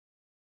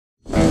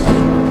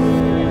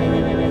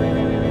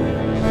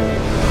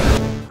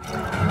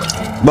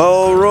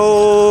Ball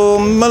roll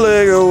my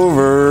leg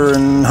over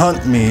and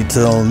hunt me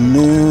till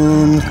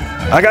noon.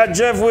 I got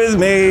Jeff with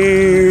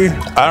me.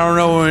 I don't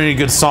know any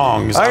good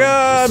songs. I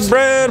got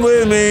Brad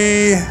with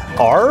me.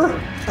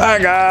 I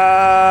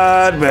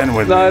got Ben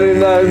with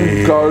 99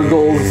 me.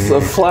 gargles, a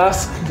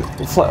flask.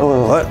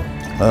 What?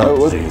 Oh,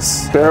 with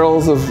jeez.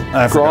 barrels of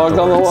I forgot grog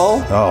on the words.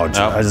 wall. Oh, gee,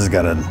 Nope.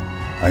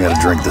 I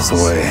gotta drink this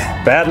away.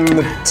 Batten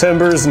the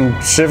timbers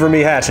and shiver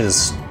me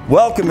hatches.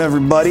 Welcome,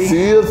 everybody.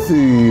 Sea of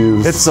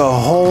Thieves. It's a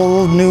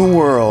whole new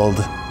world.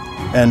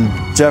 And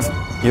Jeff,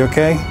 you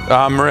okay?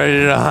 I'm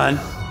ready to hunt.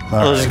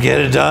 Let's get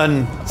it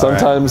done.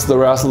 Sometimes the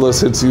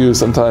Rassilus hits you,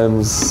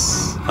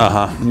 sometimes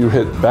you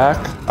hit back.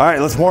 All right,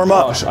 let's warm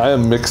up. Gosh, I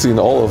am mixing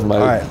all of my...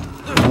 All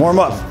right, warm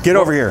up. Get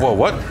over here. Whoa,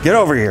 what? Get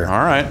over here.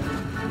 All right.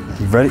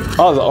 You ready?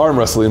 Oh, the arm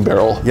wrestling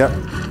barrel. Yep.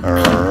 All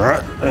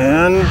right,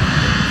 and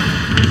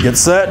get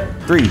set.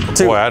 3,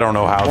 2. Boy, I don't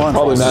know how. One.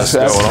 Probably this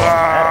mash is going on.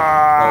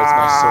 No, it's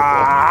mash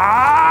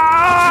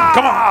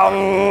Come on.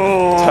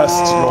 circle.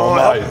 Test your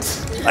might.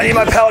 I need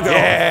my pelican.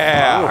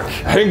 Yeah.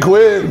 Hank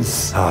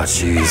wins. Oh,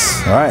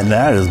 jeez. All right, and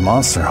that is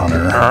Monster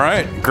Hunter. All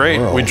right, great.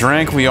 World. We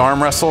drank, we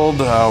arm wrestled.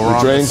 We're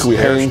on drank, this we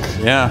air- hank.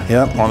 Yeah.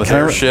 Yep. On this Can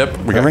I- airship.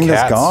 We Can I got ring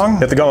cats. this gong?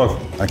 Hit the gong.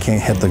 I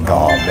can't hit the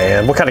gong.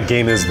 Man, what kind of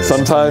game is this?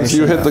 Sometimes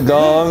you hit the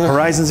gong.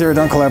 Horizon Zero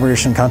Dawn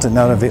collaboration content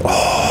now available.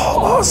 Oh,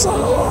 awesome.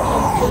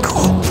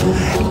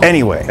 Cool.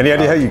 Anyway. Any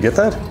idea how you get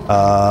that?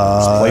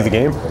 Just play the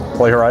game?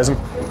 Play Horizon?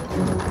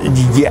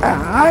 Yeah,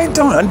 I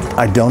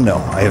don't know.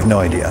 I have no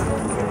idea.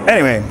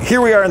 Anyway,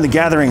 here we are in the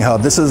Gathering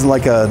Hub. This is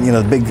like a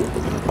big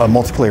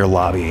multiplayer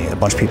lobby. A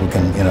bunch of people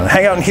can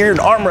hang out in here and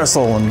arm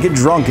wrestle and get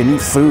drunk and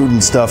eat food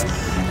and stuff,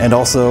 and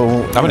also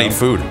I'm gonna eat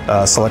food.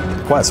 select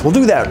quests. We'll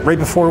do that right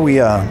before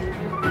we.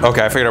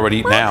 Okay, I figured I would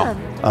eat now.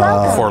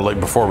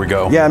 Before we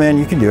go. Yeah, man,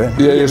 you can do it.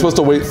 Yeah, you're supposed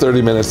to wait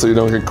 30 minutes so you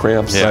don't get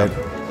cramps. Yeah.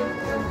 Right.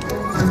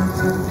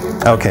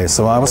 Okay,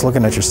 so I was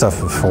looking at your stuff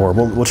before.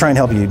 We'll try and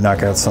help you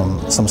knock out some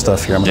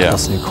stuff here. I'm gonna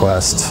post a new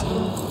quest.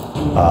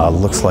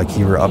 Looks like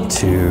you were up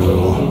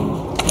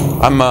to.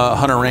 I'm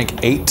hunter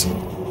rank 8,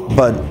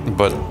 but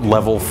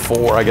level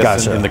 4, I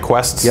guess, Gotcha. in the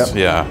quests. Yep.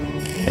 Yeah.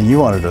 And you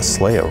wanted to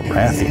slay a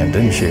Rathian,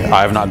 didn't you?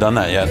 I have not done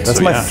that yet. That's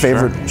so my yeah,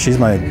 favorite. sure. She's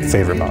my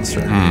favorite monster.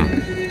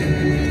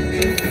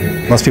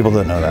 Most people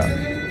don't know that.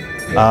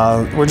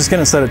 We're just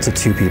gonna set it to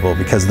 2 people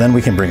because then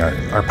we can bring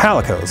our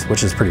palicos,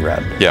 which is pretty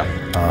rad. Yeah.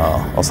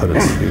 I'll set it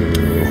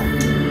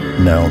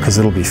to no, because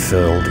it'll be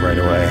filled right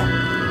away.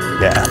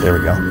 Yeah, there we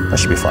go. That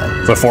should be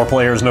fine. So 4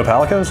 players, no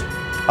palicos?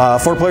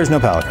 4 players, no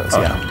palicos.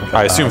 Yeah.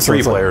 I assume so 3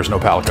 it's like- players, no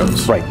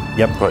palicos. Right.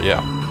 Yep. But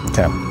yeah.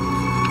 Okay.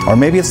 Or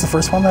maybe it's the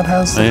first one that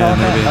has the Yeah, palico?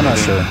 maybe, I'm not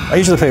maybe. sure. I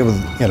usually play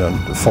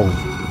with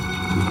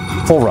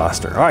full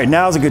roster. All right,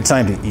 now's a good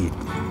time to eat.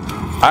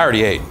 I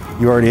already ate.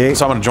 You already ate?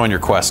 So I'm gonna join your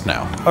quest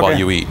now while Okay.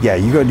 you eat. Yeah,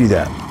 you go do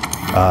that.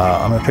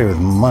 I'm gonna pay with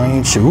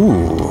money.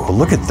 Ooh,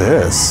 look at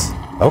this.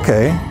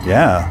 Okay,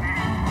 yeah.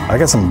 I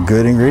got some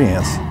good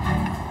ingredients.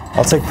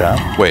 I'll take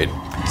that. Wait.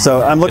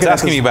 So I'm looking It's at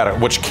asking this- me about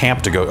which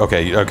camp to go.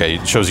 Okay,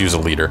 it shows you as a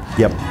leader.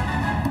 Yep.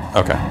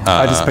 Okay.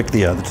 I just picked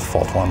the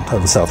default one,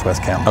 the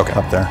Southwest camp Okay.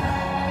 up there.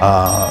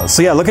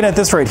 So yeah, looking at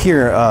this right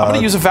here. I'm gonna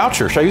use a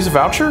voucher. Should I use a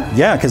voucher?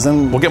 Yeah, because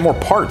then We'll get more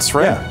parts,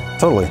 right? yeah,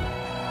 totally.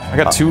 I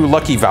got 2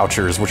 lucky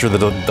vouchers, which are the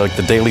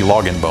daily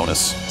login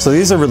bonus. So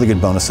these are really good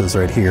bonuses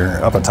right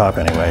here, up on top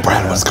anyway.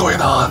 Brad, what's going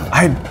on?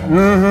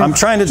 I'm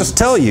trying to just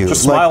tell you.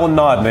 Just like- smile and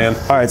nod, man.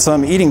 All right, so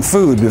I'm eating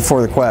food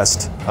before the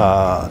quest,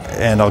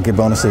 and I'll get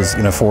bonuses,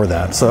 for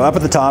that. So up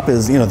at the top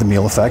is, the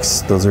meal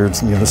effects. Those are,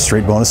 the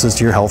straight bonuses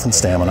to your health and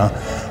stamina.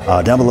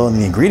 Down below in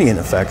the ingredient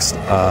effects,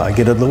 I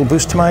get a little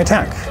boost to my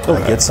attack. I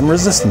get some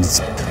resistance.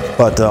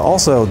 But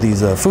also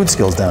these food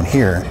skills down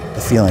here,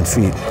 the feline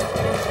feet,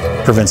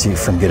 prevents you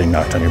from getting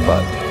knocked on your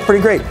butt.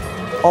 Pretty great.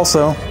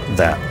 Also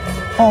that.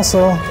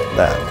 Also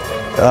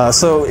that.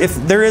 So if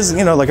there is,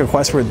 like a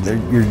quest where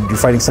you're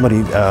fighting somebody,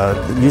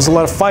 use a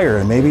lot of fire,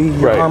 and maybe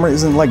your Right. armor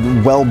isn't like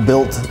well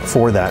built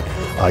for that,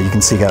 you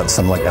can seek out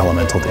some like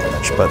elemental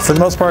damage. But for the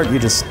most part, you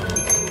just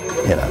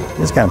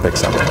kind of pick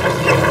something.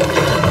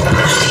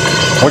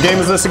 What game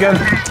is this again?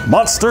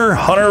 Monster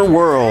Hunter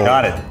World.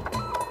 Got it.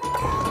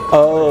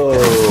 Oh.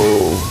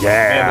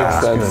 Yeah.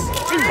 Makes sense.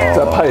 Is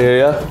that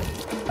paella?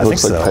 I think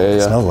Looks like so.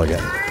 paella. Smells like it.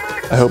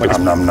 I hope it's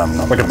Nom nom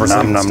nom. Like a nom,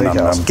 Brazilian nom, nom, nom,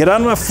 steakhouse. nom. Get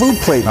on my food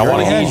plate. I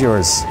wanna Already eat.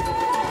 yours.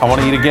 I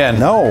want to eat again.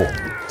 No.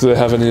 Do they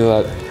have any of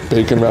that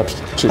bacon wrapped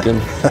chicken?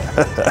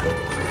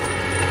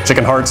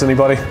 Chicken hearts,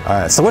 anybody? All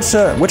right. So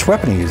which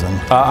weapon are you using?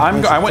 I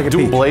Take a went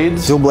dual peek.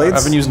 blades. Dual blades?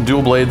 I've been using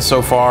dual blades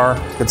so far.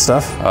 Good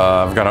stuff.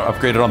 I've got to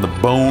upgrade it on the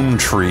bone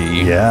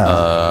tree.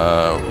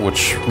 Yeah.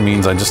 Which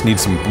means I just need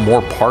some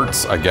more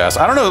parts, I guess.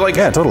 I don't know, like.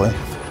 Yeah, totally.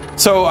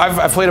 So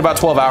I've played about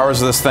 12 hours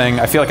of this thing.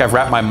 I feel like I've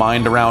wrapped my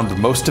mind around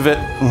most of it.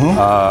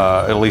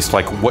 At least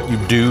like what you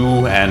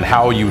do and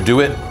how you do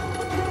it.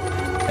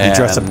 You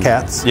dress up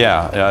cats?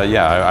 Yeah,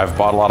 I've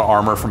bought a lot of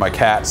armor for my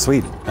cat.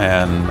 Sweet.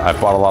 And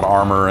I've bought a lot of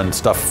armor and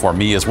stuff for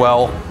me as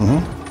well.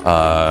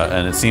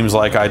 And it seems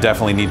like I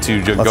definitely need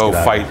to go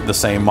fight the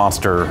same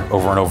monster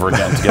over and over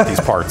again to get these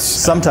parts.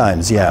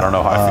 Sometimes, yeah. I don't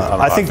know how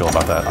I feel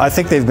about that. I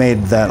think they've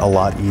made that a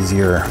lot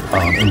easier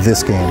in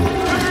this game.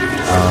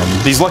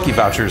 These lucky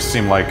vouchers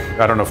seem like,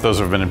 I don't know if those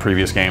have been in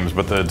previous games,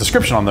 but the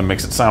description on them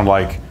makes it sound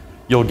like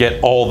you'll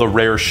get all the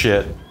rare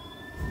shit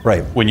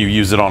right when you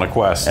use it on a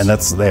quest. And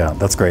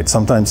that's great.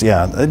 Sometimes,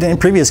 yeah. In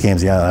previous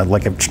games, yeah,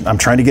 like I'm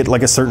trying to get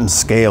like a certain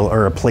scale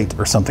or a plate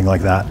or something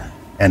like that,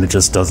 and it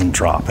just doesn't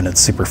drop, and it's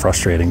super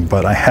frustrating.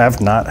 But I have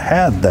not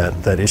had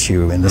that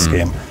issue in this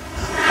game.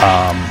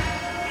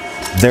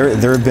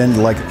 There have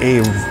been like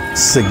a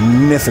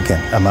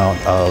significant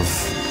amount of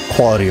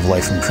quality of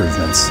life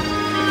improvements.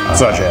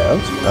 Such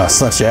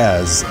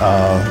as,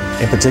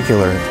 in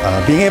particular,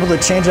 being able to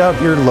change out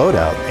your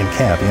loadout in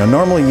camp. You know,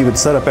 normally you would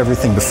set up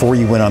everything before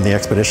you went on the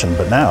expedition,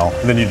 but now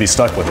then you'd be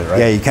stuck with it, right?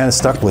 Yeah, you kind of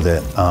stuck with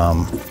it,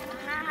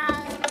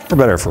 for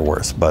better or for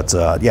worse. But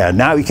yeah,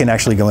 now you can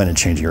actually go in and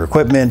change your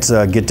equipment,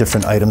 get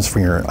different items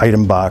from your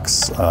item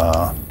box.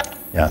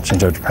 Yeah,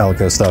 change out your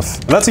Palico stuff.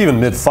 And that's even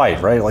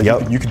mid-fight, right? Like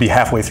you could be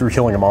halfway through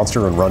killing a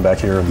monster and run back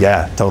here. And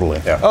yeah,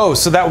 totally. Yeah. Oh,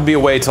 so that would be a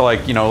way to,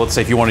 like, you know, let's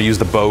say if you want to use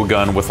the bow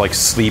gun with like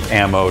sleep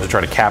ammo to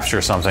try to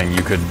capture something,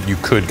 you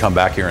could come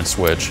back here and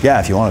switch. Yeah,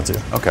 if you wanted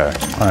to. Okay.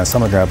 All right, so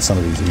I'm gonna grab some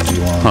of these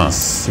easy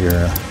ones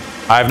here.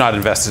 I've not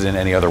invested in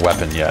any other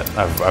weapon yet.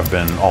 I've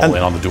been all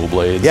in on the dual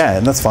blades. Yeah,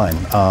 and that's fine.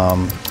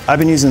 I've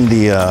been using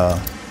I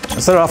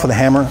started off with a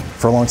hammer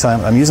for a long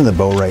time. I'm using the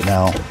bow right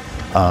now.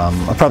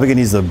 I'm probably gonna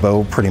use the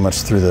bow pretty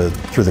much through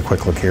the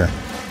quick look here.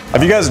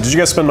 Did you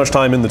guys spend much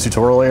time in the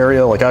tutorial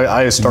area? Like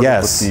I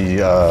started with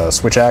the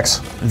switch axe.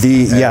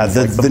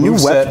 The new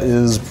set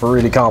is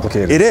pretty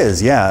complicated. It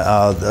is,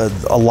 yeah.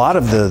 A lot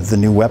of the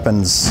new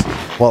weapons.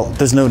 Well,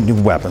 there's no new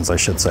weapons, I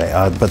should say,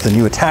 but the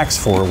new attacks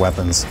for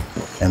weapons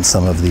and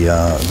some of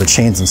the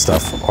chains and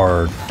stuff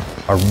are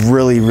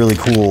really, really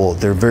cool.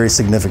 They're very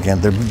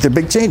significant. They're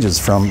big changes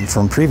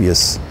from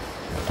previous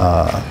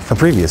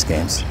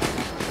games.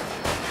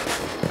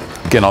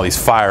 Getting all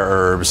these fire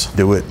herbs.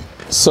 Do it.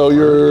 So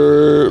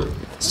you're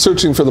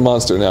searching for the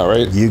monster now,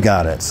 right? You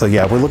got it. So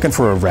yeah, we're looking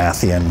for a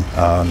Rathian,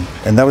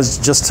 and that was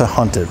just to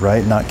hunt it,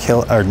 right? Not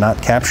kill or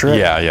not capture it.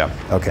 Yeah.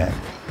 Okay.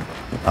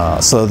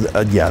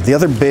 Yeah, the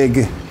other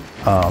big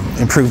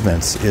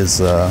improvements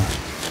is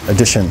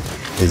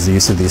is the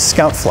use of these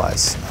scout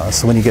flies.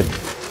 So when you get,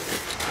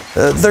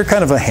 they're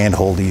kind of a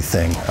handholdy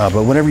thing,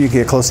 but whenever you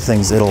get close to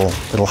things, it'll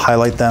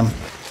highlight them,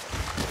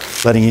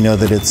 letting you know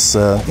that it's,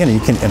 you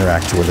can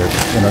interact with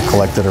it,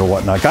 collect it or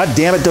whatnot. God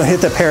damn it, don't hit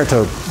the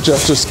paratoad.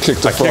 Jeff just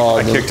kicked a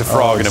frog. I kicked a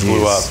frog and it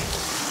blew up.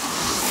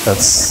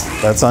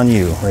 That's on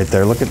you right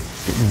there. Look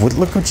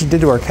what you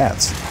did to our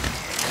cats.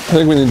 I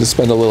think we need to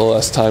spend a little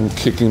less time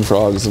kicking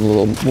frogs and a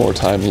little more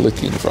time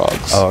licking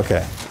frogs. Oh,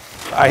 okay.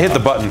 I hit the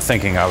button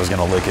thinking I was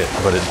going to lick it,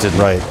 but it didn't.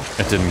 Right.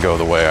 It didn't go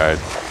the way I.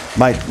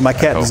 My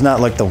cat does not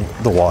like the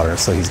water,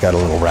 so he's got a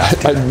little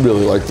raft. I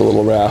really like the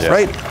little raft. Yeah.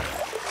 Right.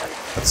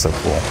 That's so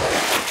cool.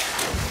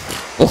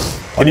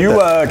 Can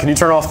you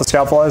turn off the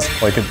scout flies?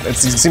 Like it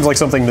seems like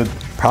something that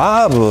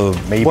probably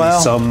maybe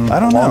some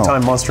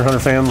long-time Monster Hunter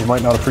fans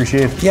might not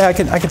appreciate. Yeah, I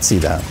could see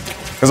that.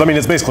 Because I mean,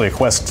 it's basically a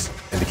quest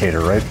indicator,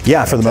 right?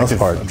 Yeah, for the most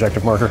part.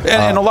 Objective marker.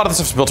 And a lot of the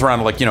stuff's built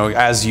around, like,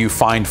 as you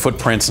find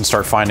footprints and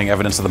start finding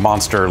evidence of the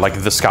monster,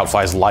 like the scout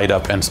flies light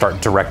up and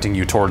start directing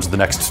you towards the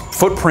next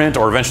footprint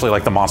or eventually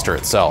like the monster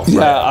itself. Yeah,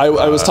 right?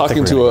 I was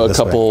talking to a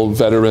couple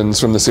veterans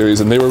from the series,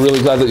 and they were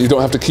really glad that you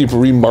don't have to keep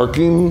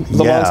remarking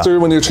the monster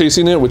when you're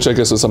chasing it, which I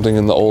guess is something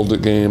in the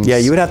old games. Yeah,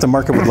 you would have to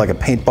mark it with like a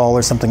paintball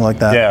or something like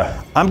that.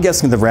 Yeah. I'm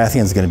guessing the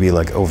Rathian's going to be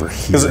like over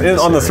here. Because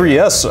on the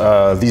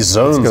 3DS, these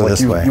zones, like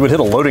you would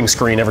hit a loading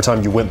screen every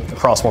time you went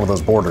across one of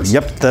those borders.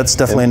 Yep, that's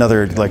definitely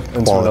another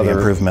quality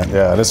improvement.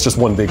 Yeah, and it's just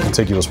one big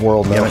contiguous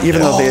world now. Yeah,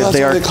 even though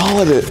they are, they call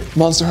it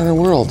Monster Hunter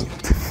World.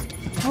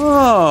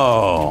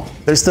 Oh,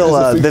 they're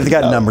still they've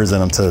got numbers in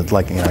them to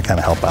kind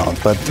of help out.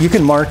 But you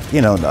can mark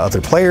other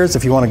players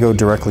if you want to go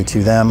directly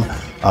to them.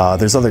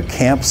 There's other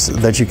camps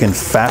that you can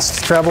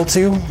fast travel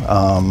to.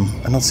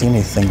 I don't see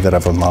anything that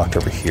I've unlocked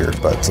over here,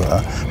 but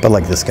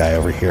like this guy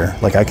over here,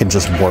 like I can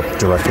just warp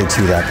directly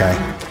to that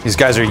guy. These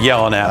guys are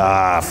yelling at me.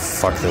 Ah,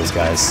 fuck those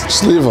guys.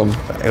 Just leave them.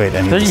 Wait,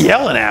 they're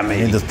yelling at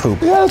me. They just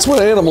poop. Yeah, that's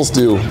what animals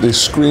do. They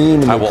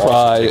scream and they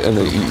cry and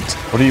they eat.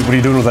 What are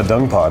you doing with that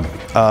dung pod?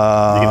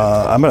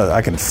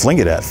 I can fling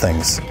it at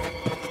things.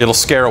 It'll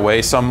scare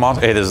away some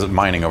monsters. Hey, there's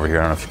mining over here.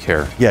 I don't know if you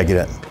care. Yeah,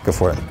 get it. Go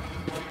for it.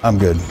 I'm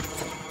good.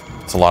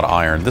 It's a lot of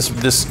iron. This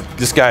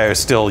guy is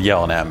still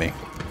yelling at me.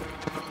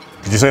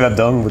 Did you say that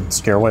dung would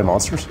scare away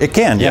monsters? It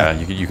can, yeah.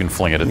 You can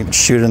fling it. You can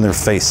shoot it in their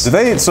face.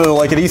 So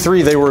like at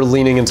E3, they were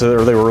leaning into,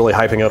 or they were really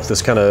hyping up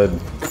this kind of,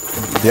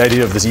 the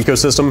idea of this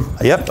ecosystem.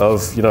 Yep.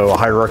 Of, a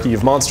hierarchy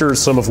of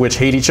monsters, some of which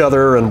hate each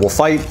other and will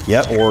fight.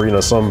 Yep.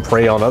 Or, some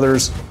prey on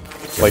others.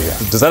 Like,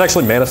 does that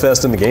actually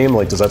manifest in the game?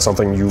 Like, is that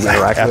something you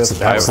interact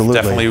with? Absolutely.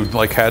 I've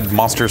definitely had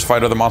monsters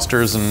fight other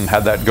monsters and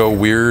had that go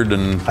weird,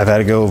 and I've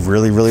had it go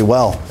really, really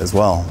well as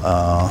well.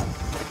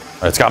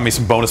 It's got me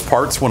some bonus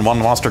parts when one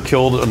monster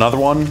killed another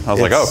one. I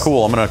was like, oh,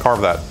 cool, I'm going to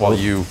carve that while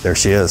you There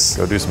she is.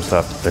 go do some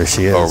stuff. There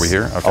she is. Oh, are we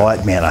here? Okay.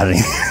 Oh, man, I didn't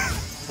even,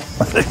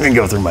 I didn't even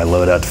go through my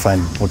loadout to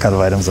find what kind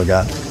of items I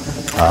got.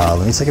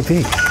 Let me take a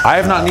peek. I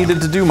have not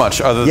needed to do much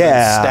other than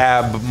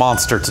stab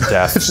monster to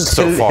death Just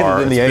so hit far.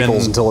 it in the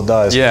ankles until it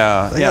dies.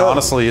 Yeah,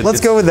 honestly.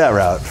 Let's go with that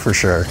route for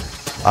sure.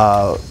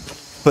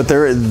 But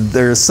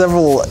there are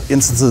several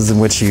instances in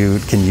which you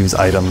can use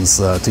items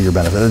to your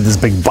benefit. There's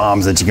big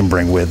bombs that you can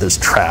bring with. There's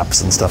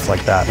traps and stuff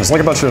like that. There's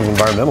like a bunch of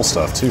environmental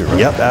stuff too, right?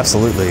 Yep,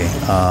 absolutely.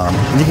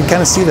 And you can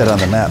kind of see that on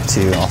the map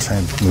too. I'll try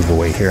and move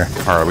away here.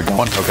 All right, are we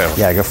going? Okay.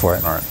 Yeah, go for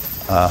it. All right.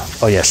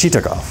 Oh yeah, she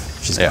took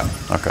off. She's gone.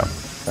 Okay.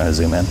 Trying to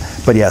zoom in.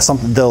 But yeah,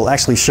 they'll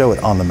actually show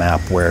it on the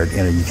map where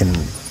you can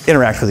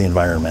interact with the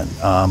environment.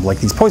 Like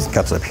these poison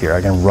cups up here,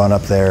 I can run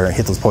up there,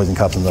 hit those poison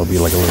cups, and there'll be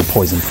like a little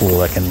poison pool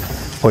that can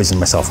poison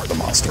myself or the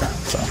monster.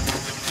 So,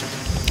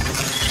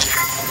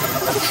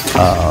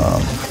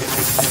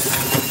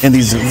 in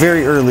these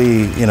very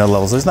early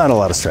levels, there's not a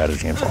lot of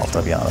strategy involved.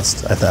 I'll be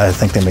honest. I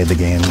think they made the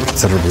game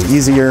considerably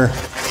easier.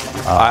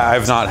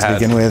 I've not to had.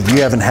 begin with,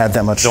 you haven't had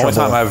that much. The only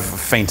trouble. time I've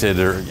fainted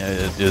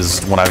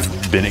is when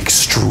I've been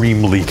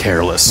extremely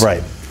careless.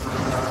 Right.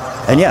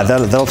 And yeah,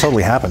 that'll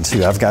totally happen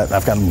too. I've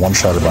gotten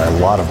one-shotted by a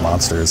lot of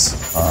monsters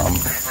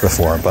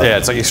before. But yeah,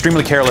 it's like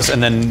extremely careless,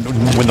 and then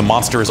when the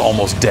monster is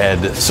almost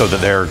dead, so that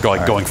they're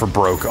like going for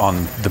broke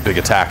on the big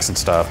attacks and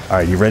stuff. All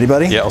right, you ready,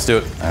 buddy? Yeah, let's do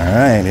it. All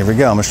right, here we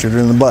go. I'm gonna shoot her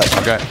in the butt.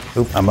 Okay.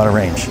 Oop, I'm out of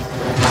range.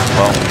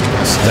 Well,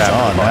 stab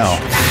on now.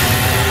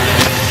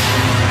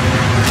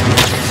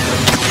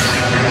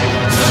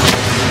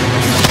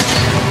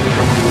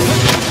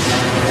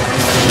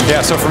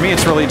 Yeah, so for me,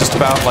 it's really just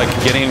about like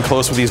getting in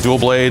close with these dual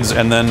blades,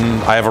 and then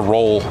I have a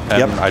roll,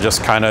 and I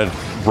just kind of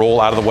roll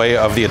out of the way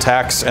of the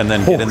attacks, and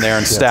then get in there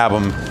and stab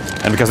them.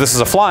 And because this is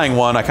a flying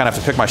one, I kind of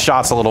have to pick my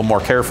shots a little more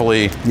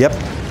carefully. Yep.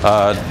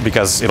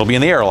 Because it'll be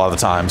in the air a lot of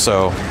the time,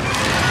 so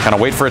kind of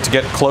wait for it to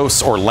get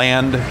close or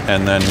land,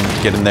 and then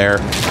get in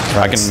there.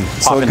 I can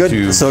pop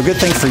into so a good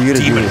thing for you to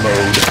do demon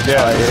mode.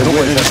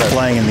 when it's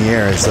flying in the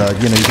air is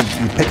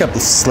you pick up the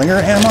slinger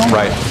ammo.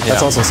 Right.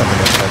 That's also something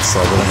that's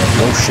really good.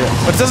 Oh shit.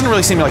 But it doesn't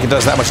really seem like it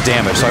does that much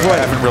damage, so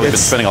I haven't really been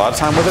spending a lot of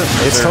time with it.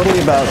 It's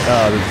totally about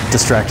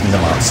distracting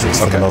the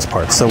monsters for the most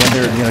part. So when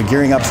they're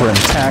gearing up for an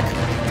attack,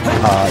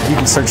 you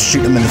can start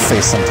shooting them in the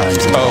face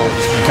sometimes. Oh,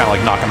 you kind of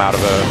like knock them out of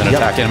an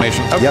attack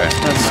animation? Okay.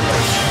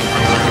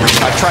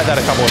 I've tried that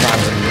a couple of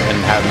times and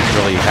haven't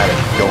really had it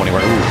go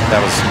anywhere. Ooh,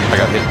 I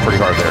got hit pretty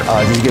hard there.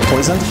 Did you get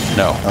poisoned?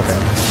 No. Okay.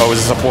 Oh,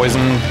 is this a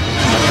poison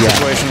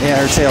situation?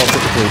 Yeah, her tail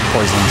typically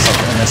poisons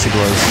something unless she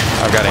glows.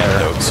 I've got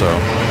antidote, so.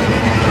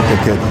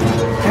 Good.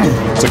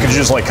 So could you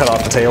just like cut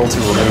off the tail to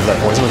remove that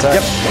poison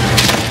attack? Yep.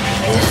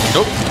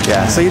 Nope.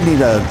 Yeah, so you'd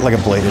need a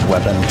bladed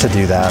weapon to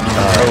do that.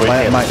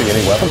 It might be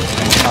any weapon?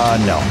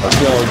 No.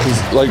 No, because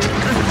like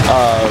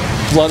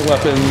blunt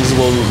weapons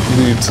will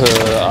lead to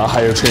a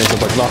higher chance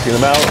of like knocking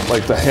them out.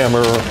 Like the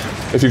hammer,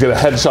 if you get a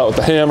headshot with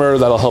the hammer,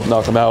 that'll help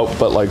knock them out.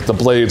 But like the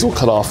blades will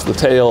cut off the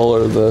tail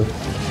or the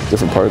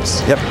different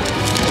parts. Yep.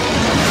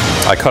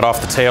 I cut off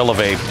the tail of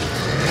a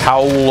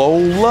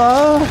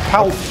Howlola?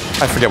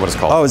 I forget what it's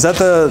called. Oh, is that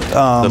the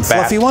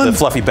fluffy one? The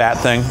fluffy bat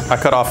thing. I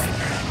cut off.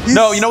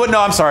 No, you know what?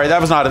 No, I'm sorry.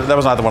 That was not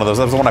the one of those.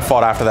 That was the one I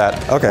fought after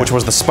that. Okay. Which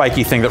was the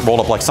spiky thing that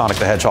rolled up like Sonic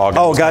the Hedgehog.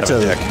 Oh, gotcha.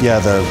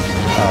 Yeah, the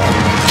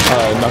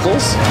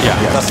Knuckles? Yeah,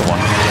 that's the one.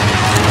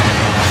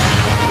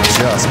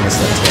 Just missed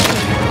that tail.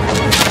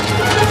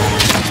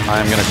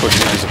 I'm gonna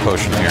quickly use a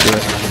potion here.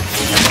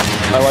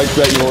 I like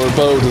that your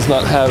bow does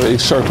not have a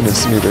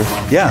sharpness meter.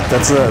 Yeah,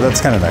 that's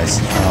kind of nice.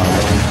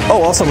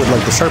 Also with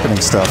like the sharpening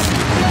stuff,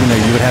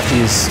 you would have to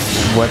use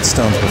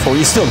whetstones before.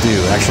 You still do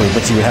actually,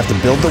 but you would have to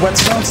build the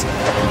whetstones.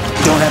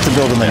 You don't have to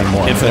build them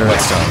anymore. Infinite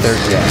whetstones.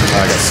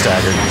 I got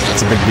staggered.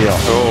 That's a big deal.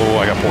 Oh,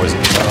 I got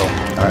poisoned. Oh.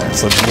 All right,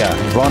 so yeah,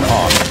 run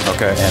off.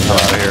 Okay. And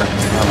out of here.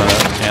 I'm gonna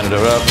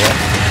antidote up.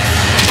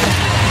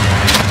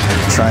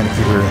 Trying to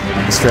keep her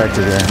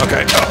distracted there.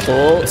 Okay.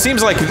 It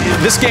seems like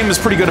this game is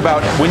pretty good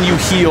about when you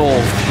heal,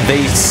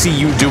 they see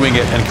you doing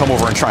it and come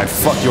over and try and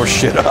fuck your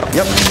shit up.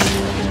 Yep.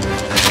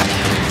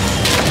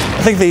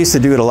 I think they used to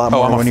do it a lot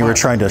more when you were fire.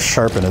 trying to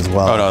sharpen as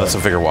well. Oh no, that's a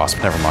Vigor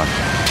Wasp. Never mind.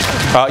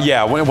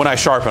 Yeah, when I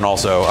sharpen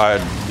also,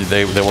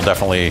 they will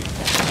definitely.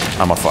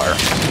 I'm on fire.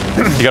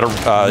 You gotta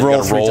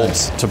roll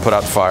to put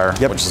out the fire,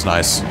 which is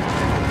nice.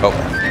 Oh,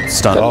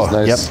 stunned. That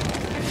is nice. Yep.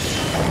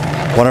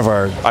 One of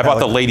our. I bought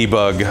the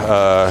Ladybug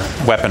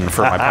weapon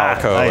for my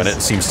Palico, nice. and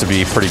it seems to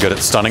be pretty good at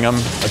stunning them.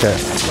 Okay.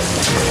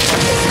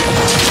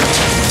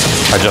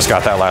 I just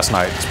got that last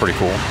night. It's pretty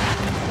cool.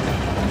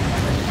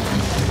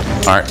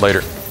 All right,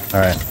 later.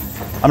 All right.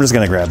 I'm just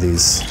gonna grab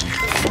these.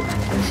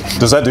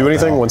 Does that do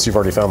anything once you've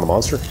already found the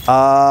monster?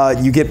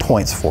 You get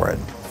points for it.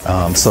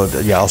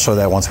 Yeah, I'll show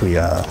that once we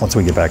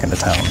get back into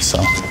town. So,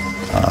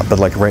 but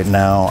like right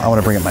now, I want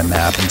to bring up my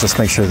map and just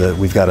make sure that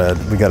we got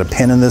a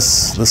pin in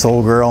this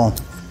old girl.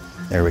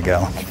 There we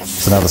go.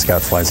 So now the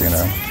scout flies are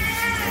gonna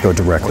go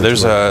directly.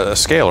 There's to a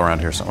scale around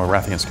here, somewhere.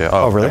 Rathian scale.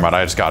 Oh, really? never mind.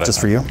 I just got it. Just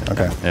for you?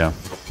 Okay. Yeah.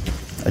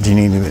 Do you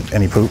need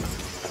any poop?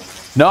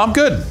 No, I'm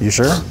good. You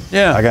sure?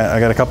 Yeah. I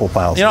got a couple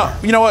piles.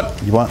 You know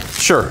what? You want?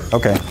 Sure.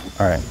 Okay.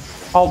 All right.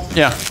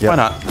 Yeah. Why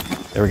not?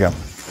 There we go.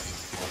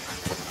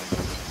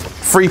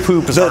 Free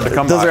poop is hard to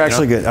come by. Those are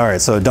actually good. All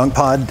right. So dunk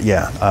pod.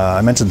 Yeah.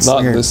 I mentioned Not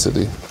slinger. in this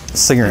city.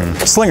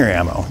 Slinger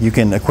ammo. You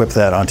can equip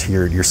that onto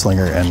your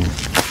slinger and.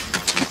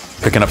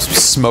 Picking up some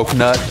smoke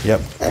nut.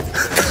 Yep.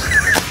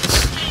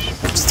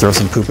 Just throw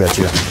some poop at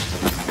you.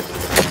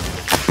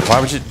 Why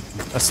would you?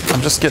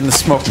 I'm just getting the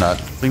smoke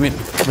nut. Leave me.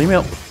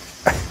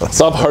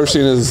 Stop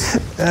harshing his.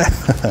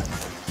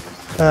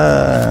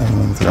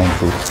 Throwing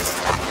poop.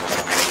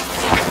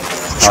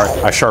 All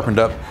right. I sharpened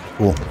up.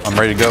 Cool. I'm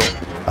ready to go.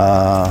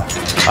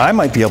 I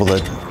might be able to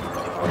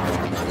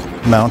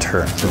mount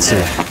her. Let's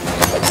see.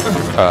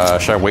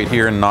 Should I wait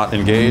here and not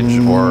engage,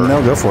 or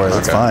No, go for it.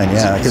 That's fine.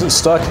 Yeah. Is it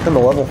stuck in the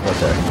level?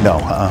 Okay. No.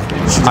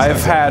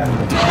 I've had,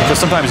 because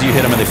sometimes you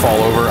hit them and they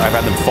fall over. I've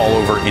had them fall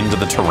over into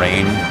the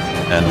terrain,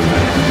 and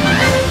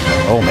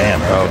Oh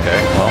man. okay,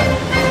 well,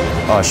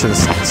 Oh, I should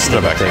have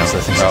stood back there. So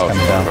I think she's coming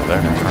down. over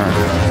there. All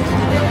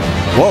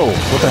right. Whoa!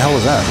 What the hell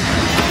was that?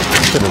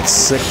 Did a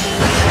sick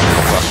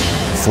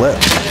flip.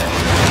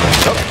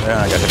 Oh,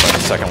 yeah, I got hit by the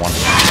second one.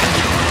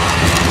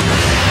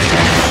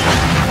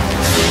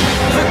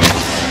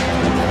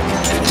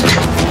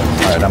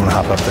 All right, I'm gonna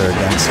hop up there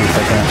again. See if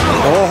I can.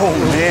 Oh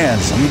man!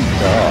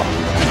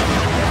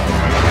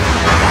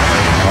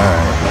 All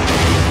right.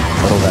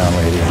 Settle down,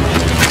 lady.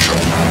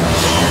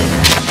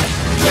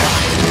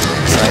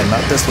 Sorry,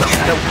 not this way.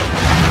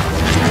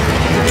 Nope.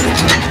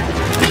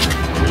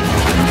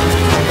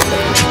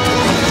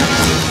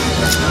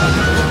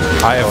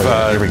 I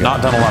have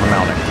not done a lot of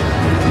mounting.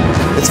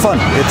 It's fun.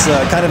 It's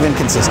kind of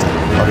inconsistent.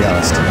 I'll be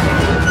honest.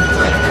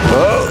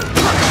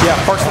 Yeah,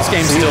 parts of this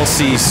game still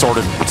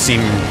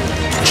seem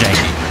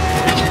janky.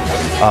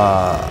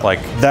 Like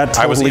that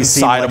I was totally inside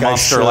seemed a like I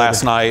monster should.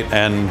 last night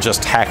and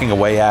just hacking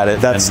away at it.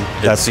 That's-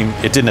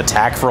 it didn't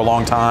attack for a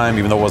long time,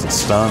 even though it wasn't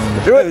stunned.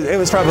 It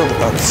was probably.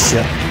 Oh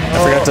shit!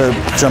 I forgot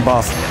to jump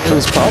off. It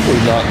was probably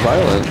not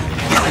violent.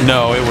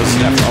 No, it was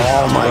definitely.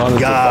 Oh my Not as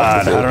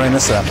god! effective. How did I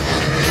miss that?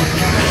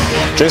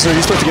 Jason, are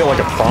you supposed to get like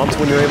a prompt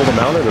when you're able to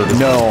mount it, or does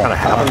No. it kind of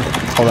happen?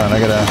 Hold on, I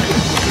gotta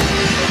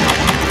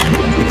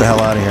get the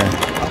hell out of here.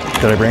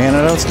 Did I bring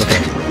antidotes? Okay.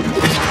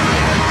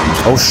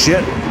 Oh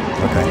shit.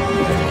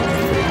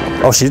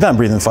 Okay. Oh, she's not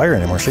breathing fire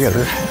anymore. She got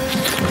hurt.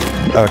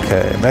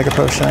 Okay, mega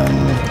potion.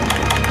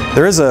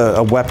 There is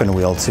a weapon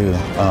wheel too,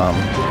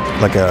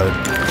 like a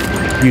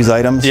use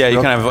items. Yeah,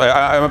 you kind of.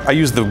 I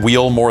use the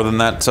wheel more than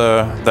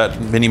that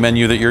mini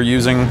menu that you're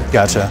using.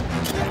 Gotcha.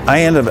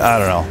 I don't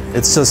know.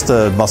 It's just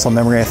a muscle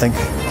memory, I think,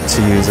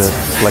 to use it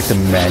like the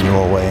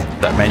manual way.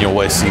 That manual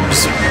way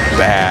seems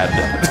bad.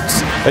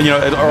 Or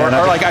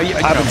like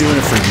I've been doing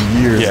it for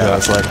years. Yeah. Though.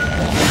 It's like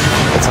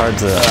it's hard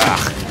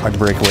to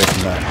break away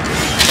from that.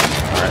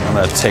 All right, I'm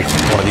gonna take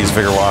one of these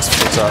vigor wasp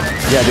hits up.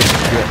 Yeah,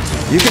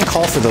 you can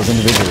call for those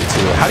individually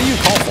too. How do you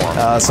call for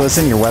them? So it's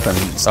in your weapon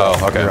stuff.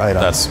 Oh, okay. Your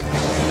item. That's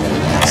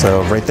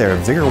So right there,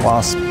 Vigor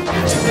Wasp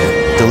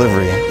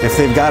delivery. If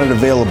they've got it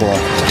available,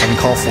 I can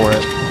call for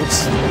it.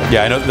 Oops.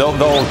 yeah. I know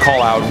they'll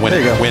call out when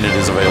There you go. when it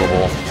is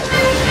available.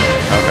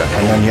 Okay.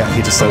 And then yeah,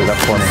 he just set it up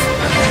for me.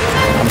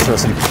 I'm gonna throw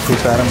some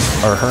poop at him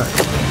or her.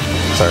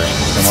 Sorry,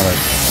 I want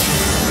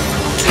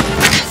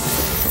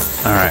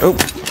All right. to.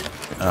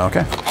 Oh,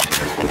 Okay.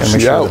 gotta make She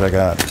sure out. that I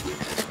got.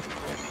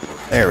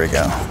 There we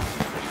go.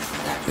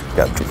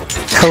 Got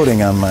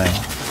coating on my.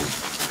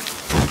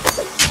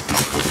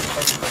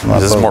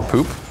 Is this more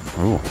poop?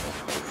 Ooh.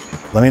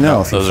 Let me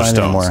know if you Those are find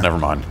any stones. more. Never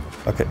mind.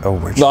 Okay. Oh,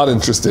 where'd you? Not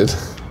interested.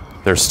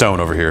 There's stone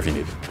over here if you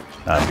need it.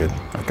 Not good.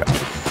 Okay.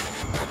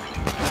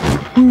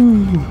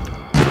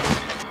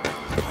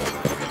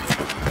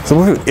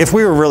 So if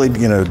we were really,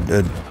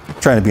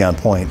 trying to be on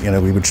point,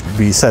 we would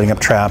be setting up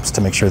traps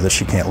to make sure that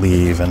she can't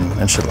leave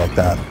and shit like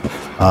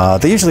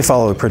that. They usually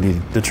follow a pretty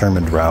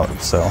determined route,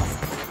 so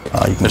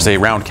you can There's a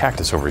round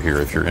cactus over here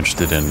if you're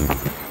interested in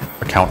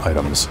account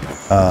items.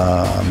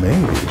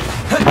 maybe.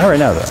 Not right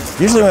now though.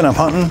 Usually when I'm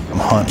hunting.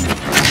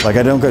 Like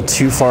I don't go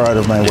too far out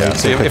of my way. Yeah, to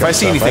so if pick I up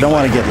see stuff. anything I don't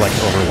want to get like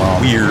overwhelmed.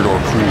 Weird or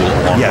cool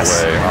along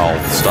Yes. the way, I'll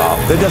stop.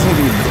 There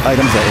definitely be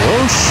items that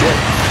oh shit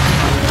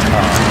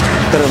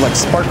that are like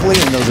sparkly,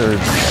 and those are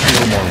a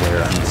little more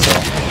rare. So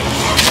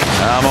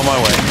I'm on my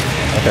way.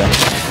 okay.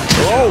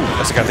 Oh,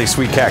 I got these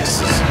sweet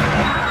cactuses.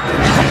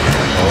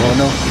 Oh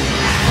no.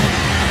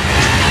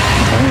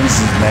 Oh, this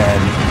is mad.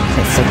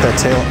 Can't flip that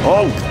tail.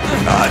 Oh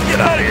God,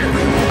 get out of here.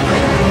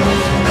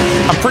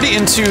 I'm pretty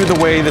into the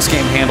way this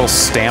game handles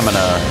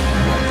stamina,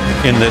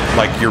 in that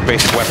like your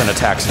basic weapon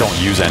attacks don't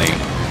use any.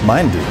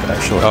 Mine do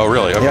actually. Oh,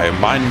 really? Okay, Yeah.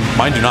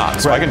 mine do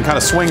not. So I can kind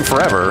of swing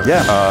forever.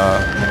 Yeah.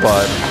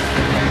 But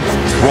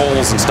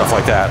rolls and stuff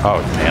like that. Oh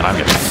man, I'm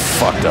getting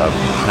fucked up.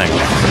 Hang on.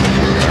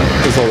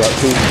 There's all that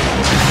poop.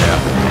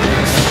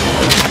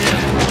 Yeah.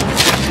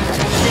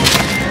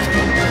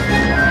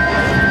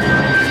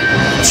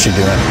 What's she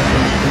doing?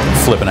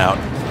 Flipping out.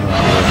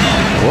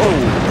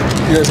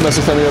 You guys mess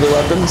with any other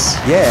weapons?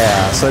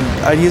 Yeah, so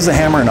I'd use the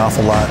hammer an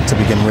awful lot to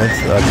begin with.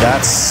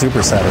 That's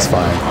super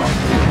satisfying.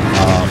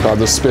 God,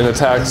 the spin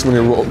attacks when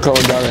you're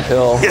going down a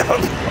hill. Yep.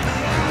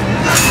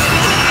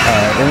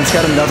 And it's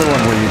got another one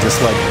where you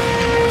just like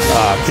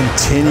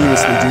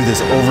continuously do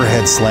this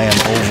overhead slam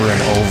over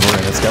and over,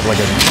 and it's got like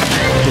a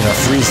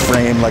freeze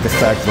frame like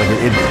effect, like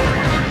it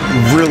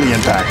really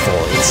impactful.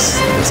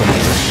 It's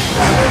amazing.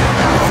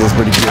 It feels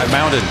pretty good. I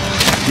mounted.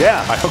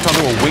 Yeah. I hooked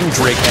onto a wing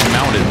drake and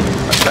mounted.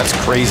 That's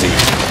crazy.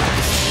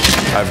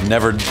 I've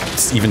never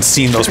even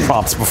seen those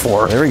prompts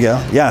before. There we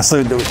go. Yeah.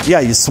 So yeah,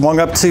 you swung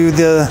up to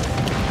the.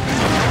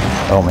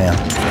 Oh man.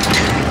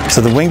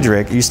 So the wing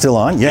drake. Are you still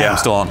on? Yeah, I'm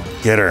still on.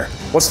 Get her.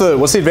 What's the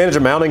advantage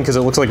of mounting? Because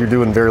it looks like you're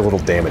doing very little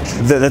damage.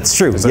 That's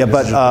true. Yeah,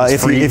 but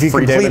if you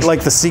complete damage?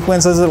 like the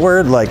sequence, as it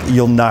were, like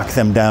you'll knock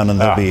them down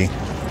and they'll be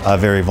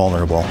very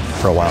vulnerable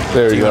for a while.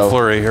 There you Demon go.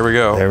 Flurry. Here we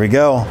go. There we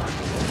go.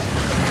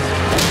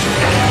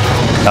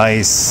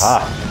 Nice.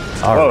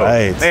 All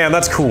right. Man,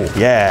 that's cool.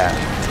 Yeah.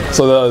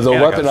 So the And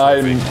I weapon got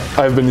trophy.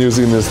 I've been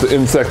using is the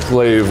Insect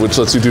Glaive, which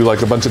lets you do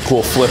like a bunch of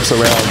cool flips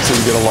around, so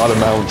you get a lot of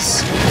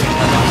mounts.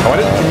 Oh, I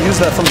didn't use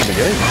that from the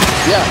beginning.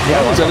 Yeah, you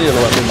don't use any of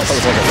the weapons.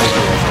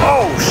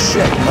 Oh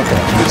shit.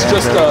 Okay. It's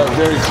just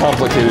very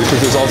complicated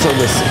because there's also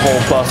this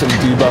whole buff and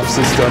debuff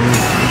system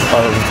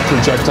of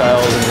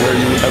projectiles,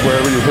 and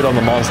wherever you hit on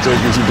the monster,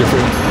 it gives you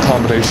different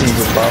combinations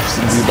of buffs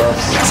and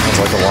debuffs. Sounds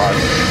like a lot.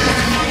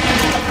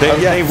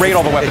 They rate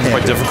all the weapons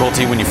by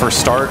difficulty when you first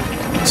start.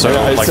 So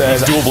Yeah, like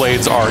these dual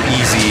blades are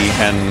easy,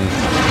 and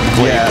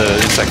the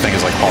insect thing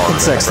is like hard.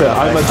 Insect stuff.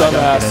 I'm a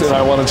dumbass and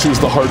I want to choose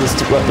the hardest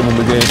weapon in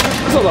the game.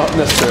 It's not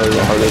necessarily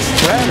the hardest.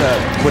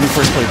 When you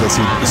first played this,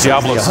 you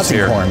Diablos a is hunting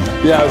here. horn.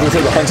 Yeah, I was gonna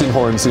say the hunting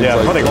horn seems Yeah,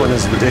 the like hunting horn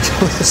is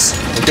ridiculous.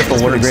 You have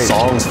to learn great.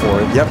 songs for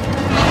it. Yep.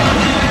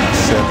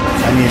 Shit.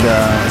 I need.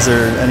 Is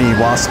there any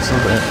wasps?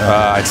 Sorry,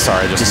 I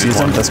just Just used use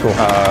them? one. That's cool.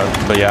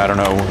 But yeah, I don't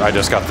know. I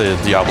just got the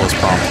Diablos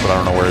prompt, but I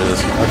don't know where it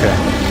is. Okay.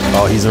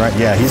 Oh, he's right.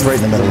 Yeah, he's right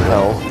in the middle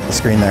of the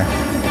screen there.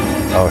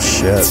 Oh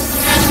shit.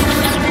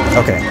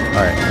 Okay.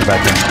 All right. We're back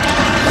in.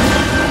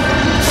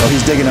 Oh,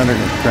 he's digging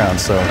underground.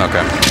 So.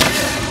 Okay.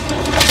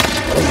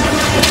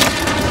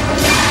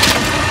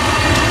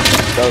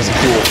 that was a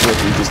cool flip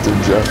you just did,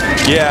 Jeff.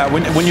 Yeah,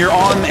 when you're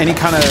on any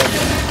kind of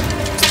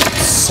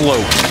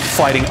slope,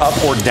 sliding up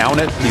or down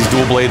it, these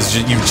dual blades,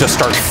 you just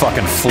start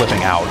fucking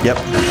flipping out. Yep.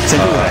 Same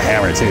thing with a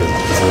hammer too.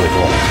 It's really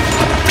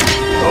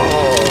cool.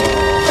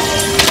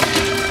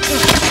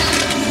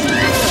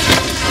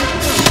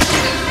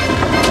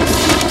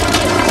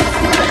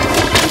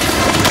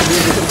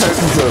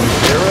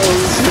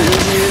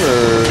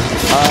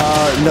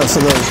 No,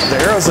 so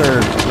the arrows are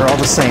all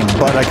the same,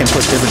 but I can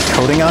put different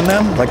coating on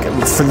them. Like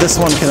for this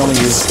one, can only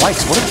use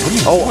Spikes, what are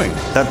you doing?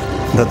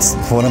 That's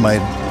one of my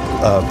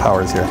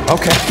powers here.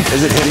 Okay.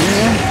 Is it hitting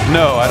you?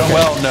 No, I don't.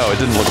 Well, no, it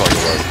didn't look like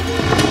it was.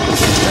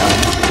 Okay.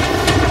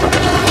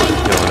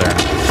 Get over there.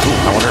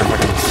 Ooh, I wonder if I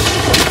can.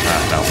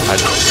 No, I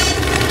just.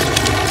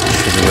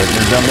 Right in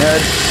your dumb head.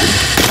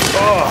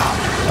 Oh,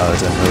 that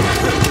didn't move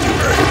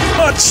very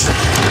much.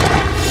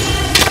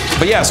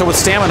 But yeah, so with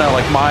stamina,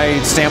 like my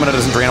stamina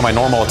doesn't drain on my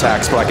normal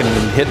attacks, but I can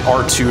hit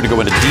R2 to go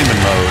into demon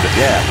mode.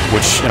 Yeah.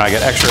 Which, I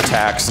get extra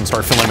attacks and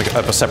start filling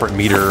up a separate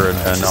meter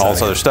and all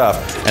this other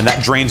stuff. And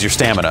that drains your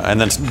stamina.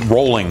 And then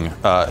rolling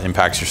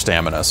impacts your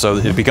stamina. So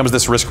it becomes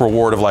this risk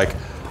reward of like,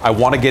 I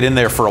want to get in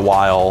there for a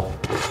while,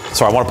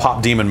 so I want to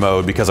pop demon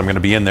mode because I'm going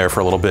to be in there for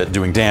a little bit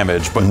doing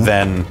damage, but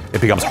then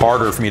it becomes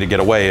harder for me to get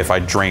away if I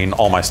drain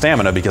all my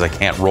stamina because I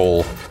can't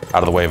roll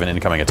out of the way of an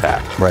incoming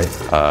attack. Right.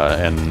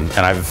 And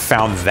I've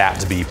found that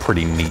to be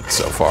pretty neat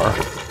so far.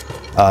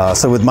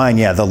 So with mine,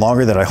 yeah, the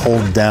longer that I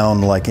hold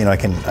down, like I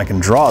can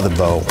draw the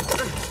bow.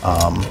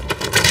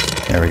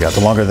 There we go.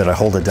 The longer that I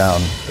hold it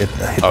down, it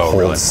holds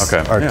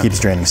really? Okay. or Yeah. keeps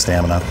draining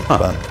stamina.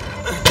 But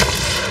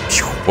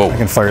Whoa. I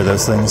can fire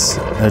those things,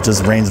 and it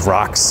just rains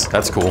rocks.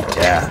 That's cool.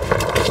 Yeah.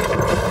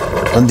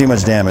 Doesn't do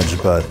much damage,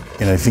 but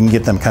if you can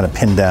get them kind of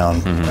pinned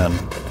down, then.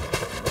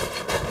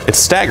 It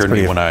staggered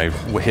me pretty- when I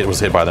was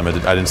hit by them. I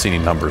didn't see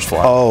any numbers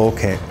fly. Oh,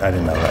 okay. I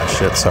didn't know that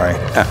shit. Sorry.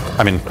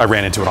 I mean, I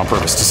ran into it on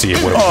purpose to see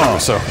what it would do.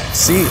 So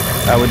See,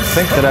 I would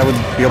think that I would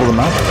be able to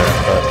mount it there,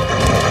 but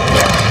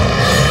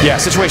yeah,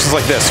 situations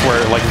like this where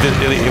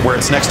where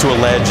it's next to a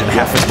ledge and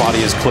half his body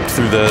is clipped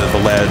through the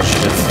ledge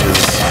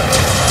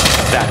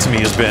that to me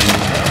has been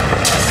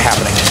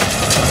happening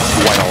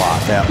quite a lot.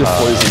 yeah. Just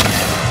poison.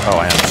 Oh,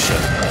 I am shit.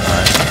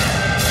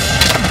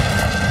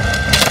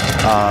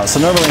 So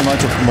normally in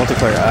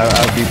multiplayer, I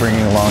would be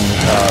bringing along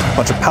a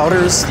bunch of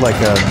powders, like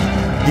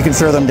you can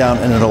throw them down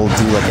and it'll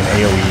do like an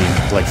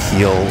AOE, like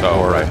heal, Oh,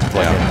 or right.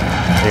 like an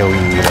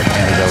AOE, like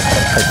antidote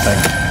type thing.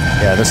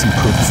 Yeah, there's some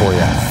poop for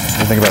you. What do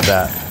you think about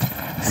that?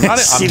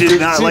 She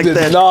did not She like did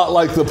that. not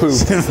like the poop.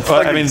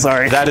 Well, I mean,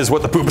 sorry. that is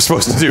what the poop is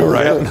supposed to do,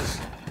 right?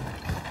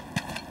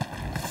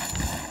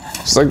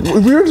 She's like,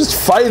 we were just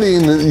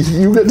fighting.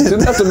 You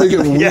didn't have to make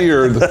it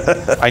weird.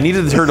 I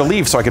needed her to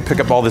leave so I could pick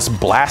up all this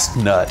blast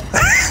nut.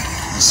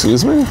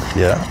 Excuse me?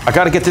 Yeah. I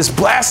gotta get this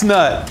blast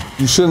nut.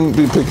 You shouldn't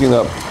be picking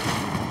up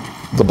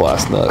the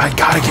blast nut. I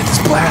gotta get this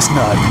blast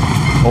nut.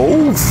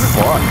 Oh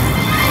fuck.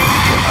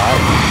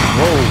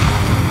 Whoa.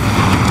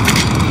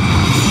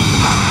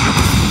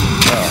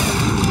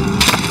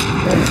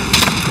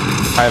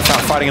 I have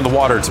found fighting in the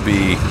water to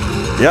be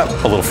a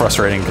little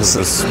frustrating because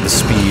the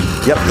speed.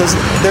 Yep, there's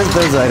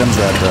items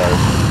that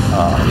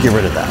get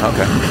rid of that.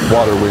 Okay.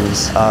 Water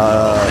wings.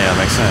 Yeah,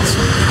 makes sense.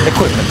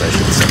 Equipment, I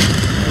should say.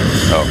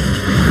 Oh.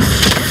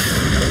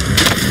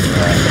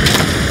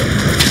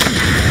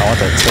 I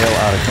want that tail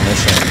out of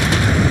commission.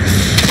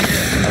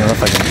 I don't know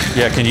if I can.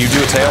 Yeah, can you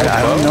do a tail? I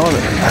don't know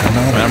that. I don't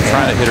know. I mean, I'm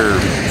trying to hit her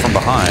from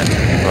behind.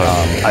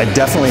 I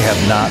definitely have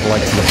not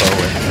liked the bow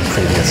in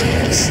previous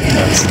games.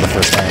 This is the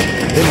first time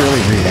they've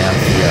really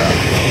revamped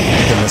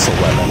the missile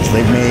weapons.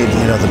 They've made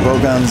the bow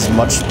guns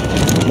much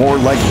more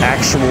like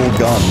actual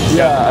guns.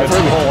 Yeah, I've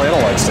heard whole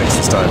analog sticks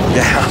this time.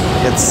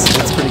 Yeah, it's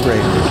pretty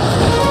great.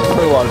 I've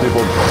heard a lot of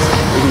people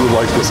who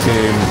like this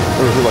game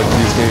or who like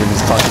these games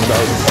talking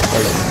about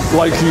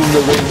liking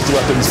the ranged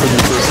weapons for the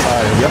first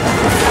time. Yep.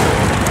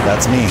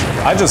 That's me.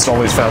 I just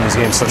always found these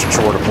games such a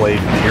chore to play,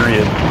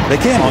 period. They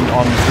can.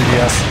 On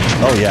 3DS.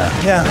 Oh, yeah.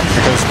 Yeah.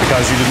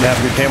 Because you didn't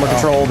have good camera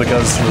control,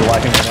 because you were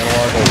lacking an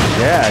analog.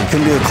 Yeah, you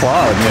couldn't do the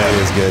claw. Yeah,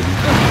 it was good.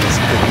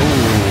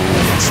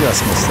 Ooh,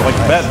 just missed that. Like,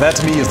 that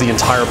to me is the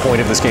entire point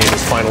of this game,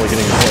 is finally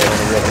getting to play on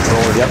a real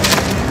controller. Yep.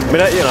 I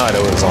mean, I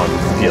know it was on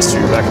PS2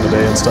 back in the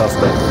day and stuff,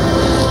 but...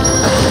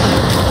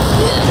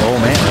 Oh,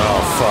 man. Oh,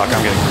 fuck,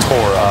 I'm getting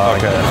tore up.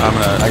 Okay,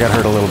 I got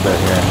hurt a little bit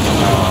here.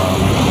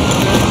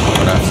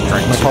 I'm gonna have to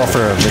drink. I'm gonna call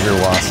for a bigger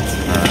wasp.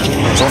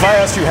 So if I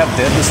asked you how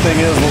dead this thing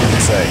is, what would you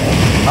say?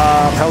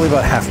 Probably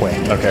about halfway.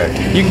 Okay.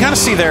 You can kind of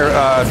see there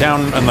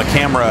down on the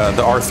camera,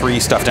 the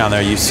R3 stuff down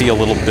there. You see a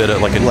little bit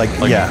of like a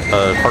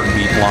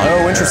heartbeat line.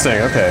 Oh,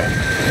 interesting. Okay.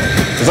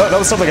 That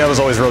was something I was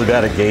always really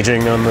bad at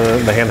gauging on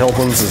the handheld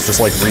ones. Is just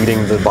like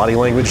reading the body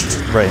language,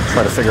 right?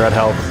 Try to figure out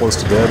how close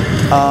to dead.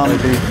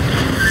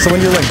 So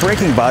when you're like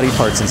breaking body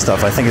parts and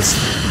stuff, I think it's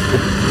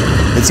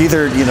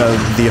either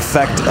the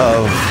effect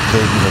of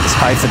this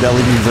high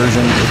fidelity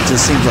version. It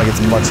just seems like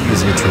it's much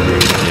easier to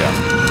read. Yeah.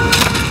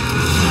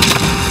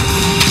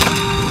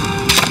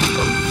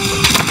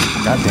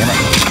 God damn it!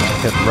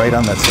 Hit right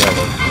on that tail.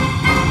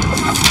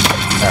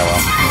 Oh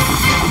well.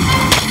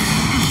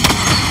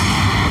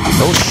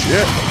 Oh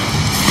shit!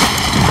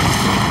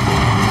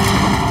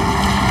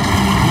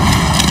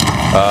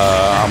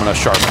 I'm gonna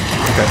sharpen.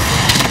 Okay.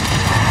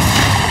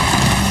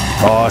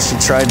 Oh, she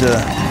tried to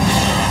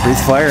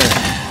breathe fire.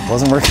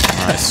 Wasn't working.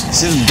 Nice.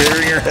 She's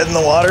burying her head in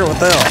the water. What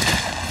the hell?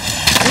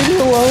 Leave me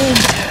alone.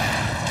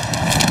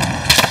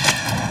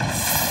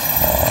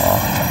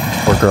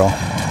 Aw, poor girl.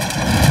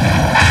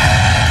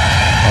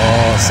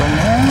 Oh, so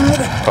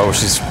mad. Oh,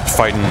 she's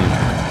fighting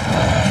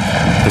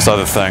this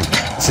other thing.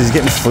 She's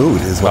getting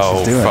food, is what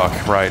she's doing. Oh,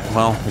 fuck. Right.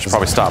 Well, we should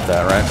probably stop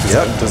that, right?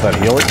 Yep. Does that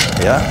heal it?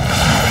 Yeah.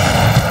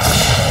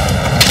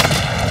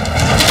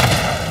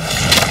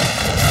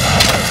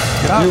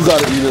 You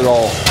gotta eat it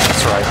all.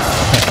 That's right.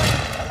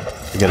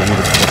 You gotta eat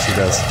it before she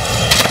does.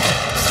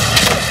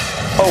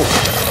 Oh.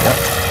 Yep.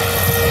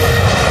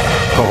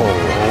 Oh.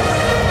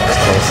 That's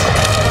close.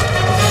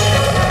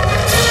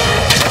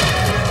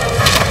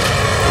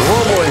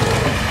 Oh boy.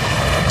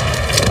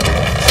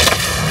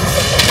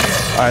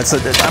 Alright, so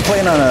I'm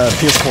playing on a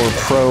PS4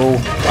 Pro.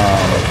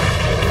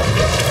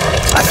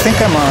 I think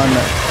I'm on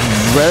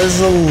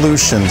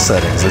resolution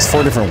settings. There's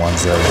 4 different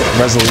ones there.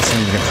 Resolution,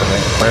 you can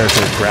compare it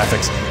to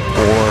graphics,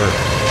 or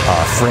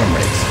frame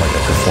rate, like a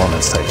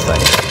performance type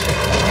thing.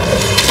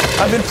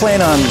 I've been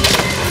playing on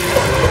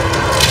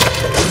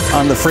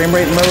the frame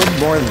rate mode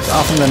more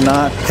often than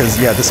not, because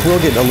this will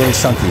get a little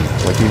chunky,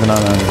 like even on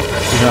a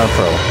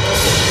Pro.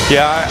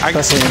 Yeah,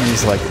 Especially in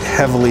these like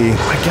heavily.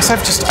 I guess I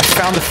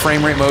found the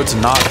frame rate mode to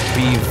not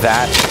be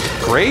that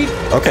great.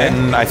 Okay.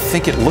 And I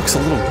think it looks a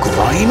little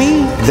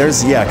grimy.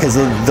 Because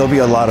there'll be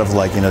a lot of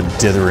like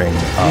dithering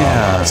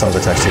on some of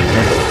the textures.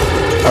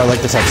 Or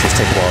like the textures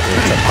take a while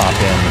to pop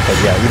in, but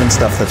even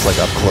stuff that's like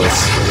up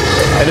close.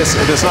 And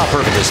it's not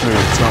perfectly smooth.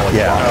 It's not like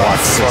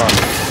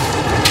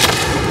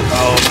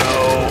Oh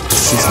no.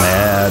 She's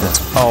mad.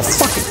 Oh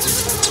fuck it.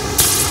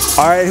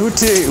 All right, who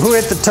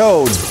hit the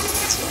toad?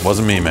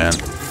 Wasn't me, man.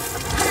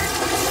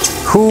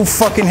 Who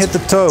fucking hit the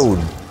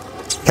toad?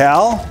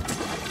 Cal?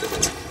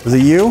 Was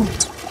it you?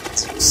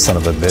 Son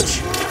of a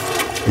bitch.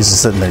 He's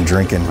just sitting there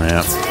drinking.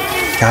 Yeah.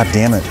 God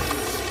damn it.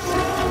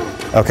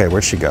 Okay,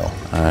 where'd she go?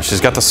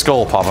 She's got the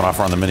skull popping off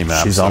her on the mini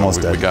map. She's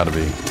almost dead. We gotta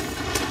be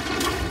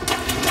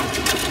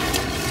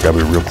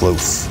real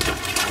close.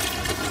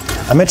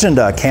 I mentioned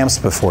camps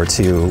before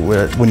too.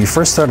 When you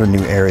first start a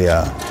new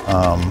area,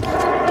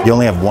 you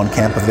only have one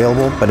camp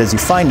available, but as you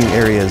find new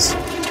areas,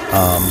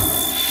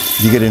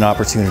 you get an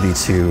opportunity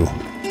to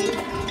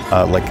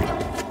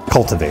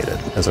cultivate it,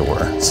 as it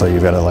were. So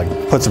you've got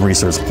to put some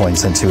resource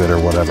points into it or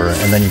whatever,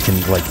 and then you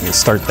can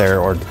start there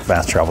or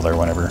fast travel there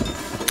whenever.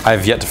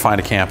 I've yet to find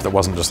a camp that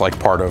wasn't just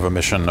part of a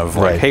mission of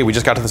hey, we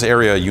just got to this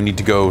area, you need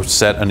to go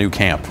set a new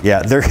camp.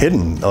 Yeah, they're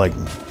hidden.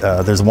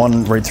 There's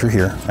one right through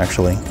here,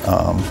 actually.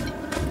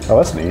 Oh,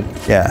 that's neat.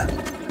 Yeah.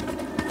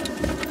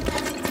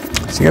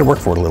 So you gotta work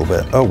for it a little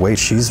bit. Oh wait,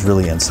 she's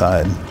really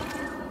inside.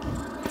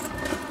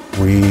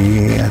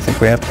 I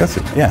think we have to go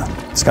through. Yeah,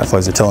 scout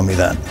flies are telling me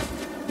that.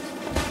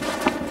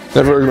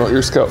 Never ignore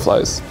your scout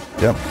flies.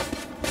 Yep.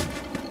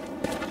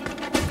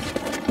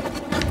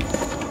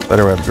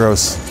 Spiderweb,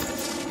 gross.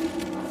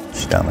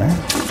 She's down there.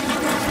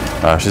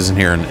 She's in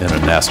here in a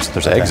nest.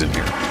 There's eggs in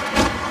here.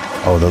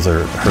 Oh, those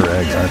are her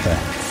eggs, aren't they?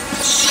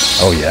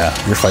 Oh yeah,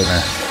 you're fighting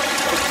her.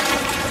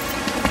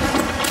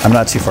 I'm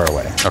not too far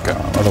away. Okay.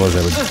 Otherwise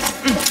I would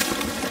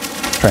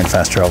try and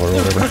fast travel or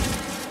whatever.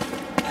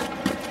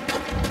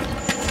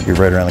 You're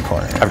right around the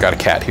corner here. I've got a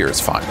cat here.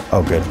 It's fine.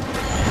 Oh, good.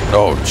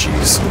 Oh,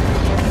 jeez.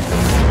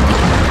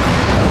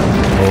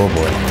 Oh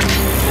boy.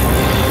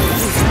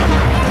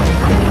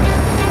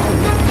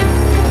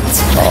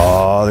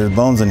 Oh, there's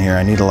bones in here.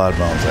 I need a lot of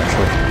bones,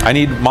 actually. I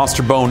need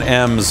Monster Bone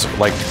M's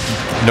like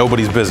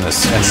nobody's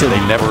business, and Sure.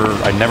 I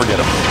never get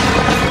them.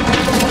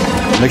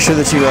 Make sure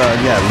that you,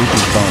 loot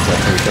these bones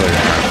after we kill you.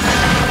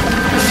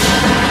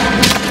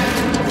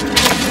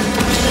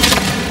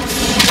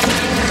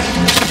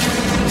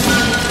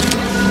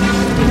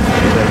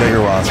 Get that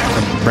bigger wasp.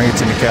 Bring it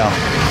to me, Cal.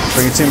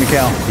 Bring it to me,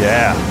 Cal.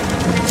 Yeah.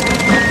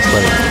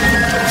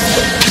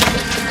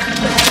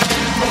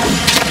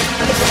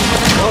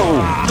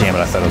 Oh, damn it!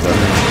 I thought it was over.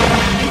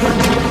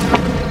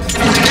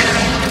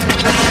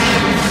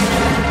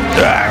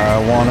 I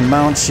want to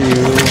mount you.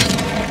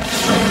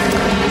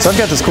 So I've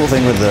got this cool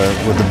thing with the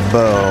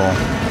bow.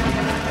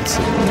 Let's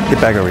see. Get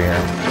back over here. All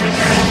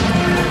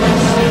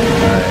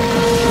right.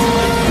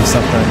 Do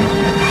something.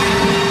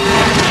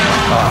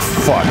 Ah,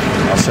 fuck.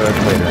 I'll show it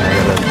later. I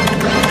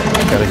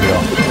gotta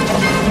heal.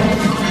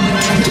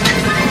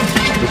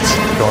 Oops.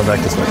 Going back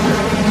this way.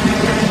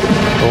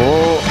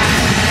 Oh.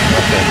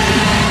 Okay.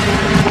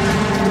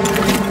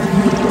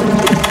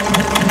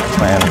 That's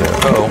my antidote.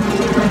 Uh-oh.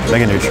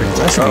 Mega nutrients.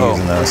 I should be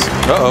using those.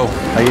 Uh-oh.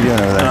 How you doing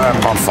over there?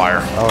 I'm on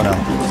fire. Oh no.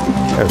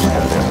 There's my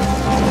antidote.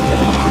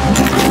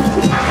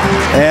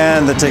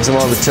 And that takes a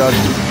while to chug.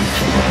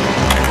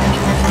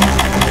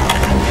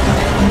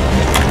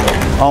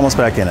 Almost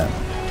back in it.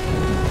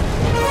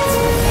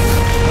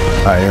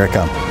 Alright, here I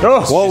come.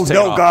 Oh, whoa, taking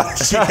no, off. God.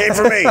 She came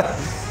for me.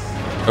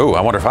 Oh,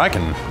 I wonder if I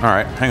can. All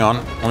right, hang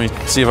on. Let me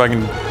see if I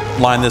can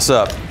line this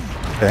up.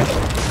 Okay.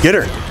 Get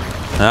her.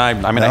 I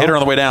hit her on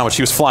the way down, but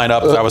she was flying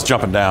up as I was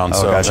jumping down.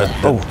 So gotcha.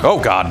 oh,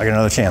 God. I got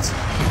another chance.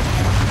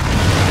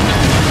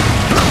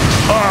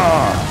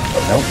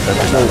 Nope, that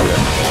did not do it.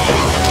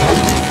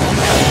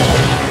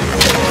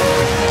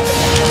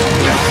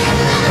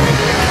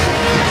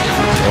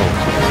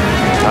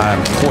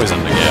 I'm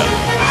poisoned again.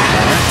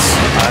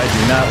 I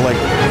do not like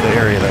the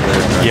area that we're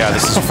in. Right Yeah,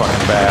 this is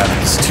fucking bad.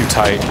 It's too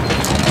tight.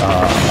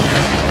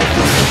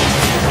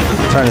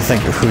 I'm trying to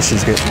think of who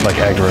she's getting like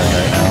aggroing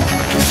right now.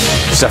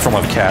 Except for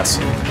one of the cats.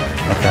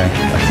 Okay.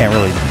 I can't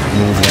really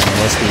move them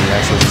unless we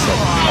actually just like,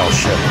 oh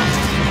shit.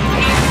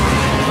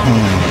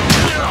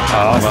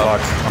 Oh,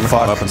 fuck. I'm gonna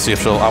climb up and see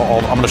if she'll.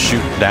 I'm gonna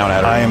shoot down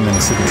at her. I am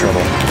in super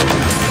trouble.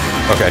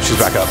 Okay, she's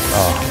back up.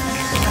 Oh.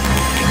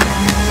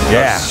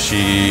 Yeah.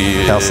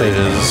 She Cal saved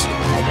me. is.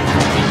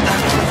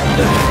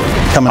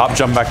 Coming. Hop,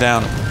 jump back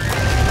down.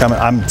 Coming.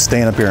 I'm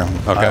staying up here.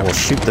 Okay. I will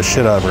shoot the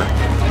shit out of her.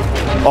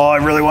 Oh, I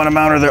really want to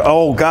mount her there.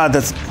 Oh, God,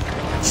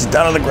 she's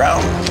down on the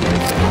ground.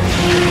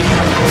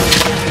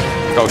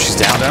 Oh, she's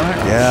down there?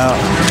 Yeah.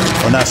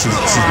 Oh, now she's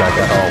back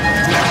up. Oh.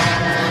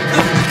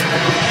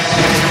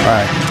 All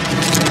right.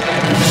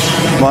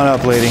 Come on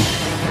up, lady.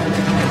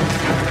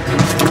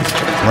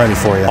 I'm ready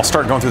for you. I'll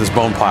start going through this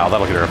bone pile.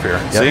 That'll get her up here.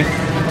 See?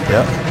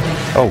 Yep.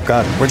 Oh,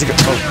 God. Where'd you go?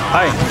 Oh,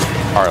 hi.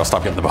 All right, I'll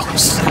stop getting the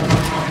bones.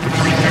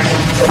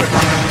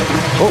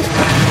 Oh.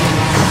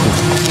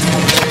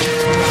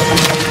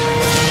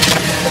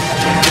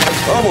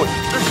 Oh, boy.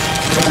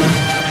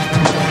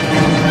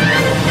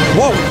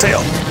 Whoa,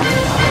 tail.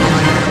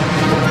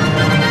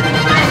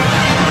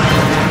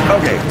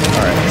 Okay.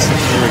 All right. So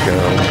here we go.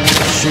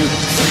 Shoot,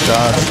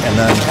 dodge, and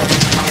then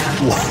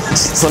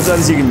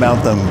sometimes you can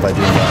mount them by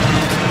doing that.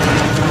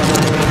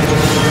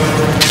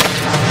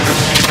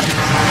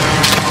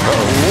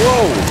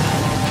 Whoa.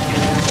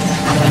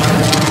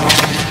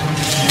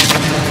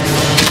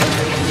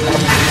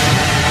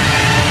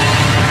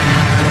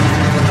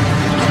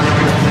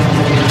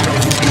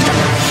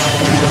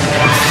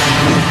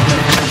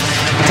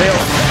 Tail.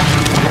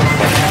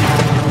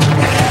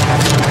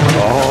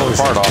 Oh,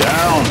 Part off.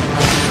 down.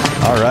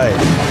 All right.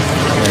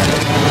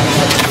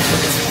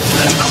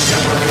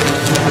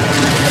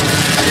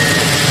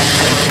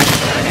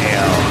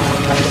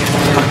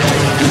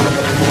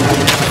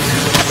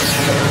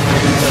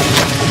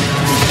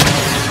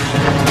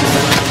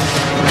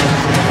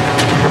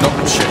 Nope,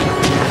 shit.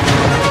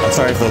 I'm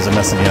sorry if those are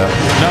messing you up.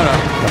 No.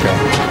 Okay.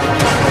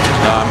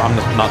 No, I'm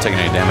not taking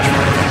any damage from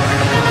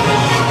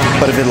anything.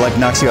 But if it like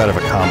knocks you out of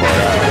a combo,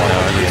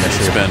 that would be an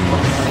issue.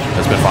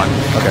 It's been fine.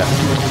 Okay.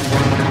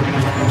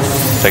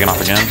 Taking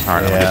off again. All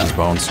right, I'm gonna Yeah. get these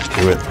bones.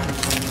 Do it.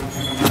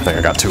 I think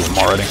I got 2 of them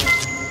already.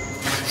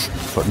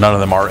 But none of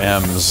them are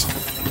M's.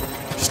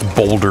 Just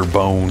boulder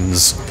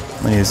bones.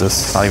 I'm gonna use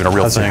this. Not even a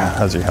real How's thing.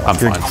 How's your health? I'm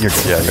You're- fine. You're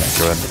good. Yeah, Okay.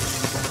 go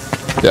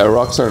ahead. Yeah,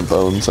 rocks aren't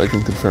bones. I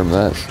can confirm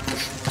that.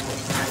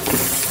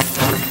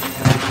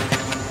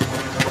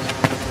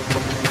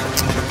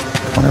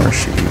 Whenever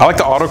she. I like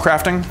the auto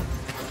crafting.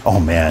 Oh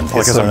man, Like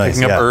it's as so I'm nice.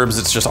 picking up Yeah. herbs,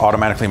 it's just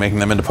automatically making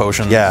them into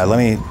potions. Yeah, let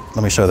me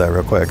show that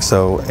real quick.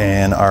 So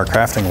in our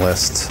crafting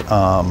list,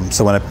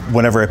 so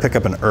whenever I pick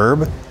up an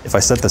herb, if I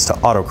set this to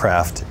auto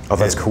craft, Oh,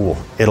 that's cool.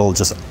 It'll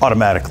just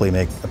automatically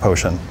make a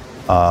potion.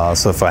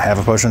 So if I have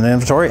a potion in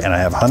inventory and I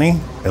have honey,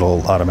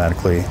 it'll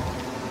automatically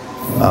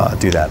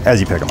do that as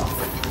you pick them up.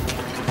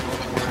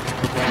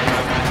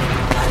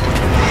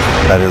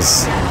 That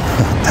is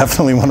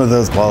definitely one of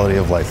those quality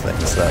of life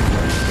things that,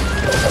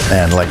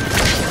 man, like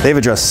they've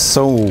addressed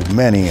so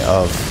many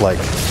of like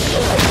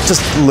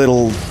just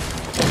little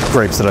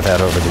grapes that I've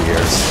had over the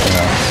years. You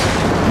know?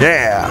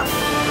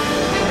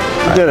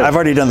 Yeah. You did it. I've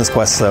already done this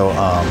quest, so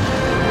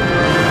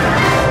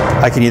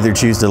I can either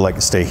choose to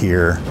like stay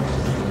here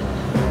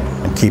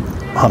and keep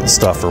hunting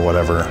stuff or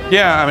whatever.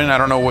 Yeah, I mean, I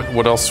don't know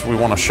what else we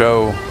want to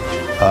show.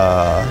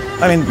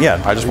 I mean,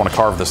 yeah, I just want to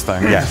carve this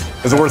thing. yeah,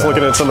 Is it worth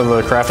looking at some of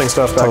the crafting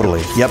stuff? Back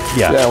totally. Yep,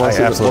 yeah, Yeah, I wanna I see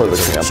the absolutely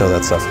floor should show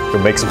that stuff. Go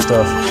make some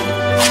stuff.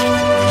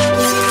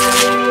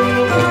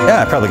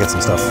 Yeah, I probably get some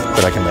stuff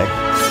that I can make.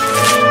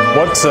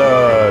 What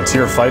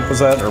tier fight was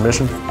that, or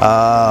mission?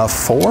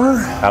 4?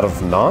 Out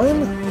of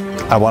 9?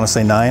 I want to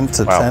say 9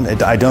 to Wow.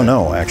 10. I don't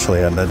know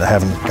actually. I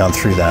haven't gone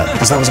through that.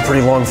 Because that was a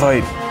pretty long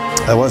fight.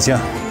 That was,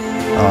 yeah.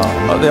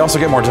 They also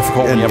get more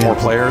difficult when you have more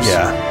players.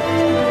 Yeah.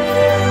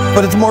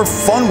 But it's more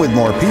fun with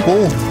more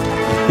people.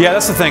 Yeah,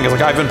 that's the thing. Is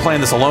like I've been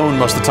playing this alone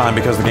most of the time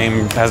because the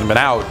game hasn't been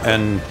out,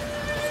 and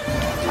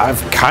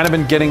I've kind of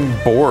been getting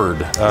bored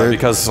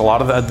because a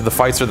lot of the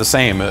fights are the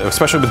same,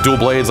 especially with dual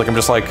blades. Like I'm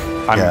just like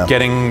I'm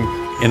getting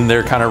in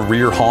their kind of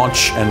rear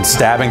haunch and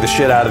stabbing the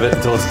shit out of it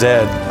until it's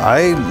dead.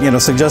 I,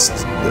 suggest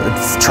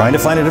trying to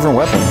find a different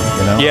weapon.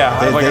 You know.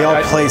 Yeah, They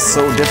all play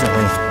so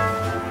differently.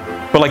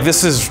 But like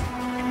this is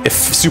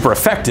super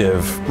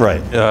effective.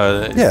 Right.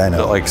 Yeah, I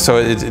know. Like so,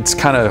 it's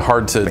kind of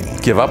hard to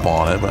give up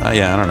on it. But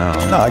yeah, I don't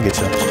know. No, I get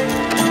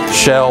you.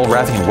 Shell,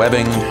 Rathian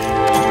webbing.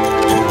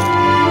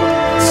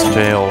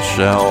 Scale,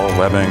 shell,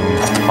 webbing,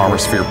 armor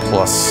sphere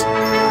plus,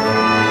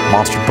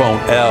 monster bone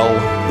L.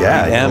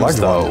 Yeah, the the M's large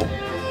though. one.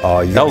 Oh,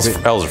 you L's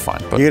are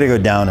fine, but You got to go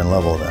down in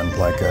level then,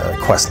 like a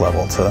quest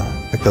level to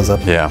pick those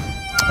up. yeah.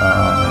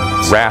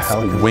 Wrath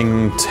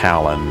Wing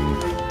Talon.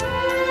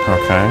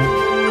 Okay.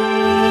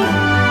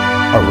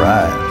 All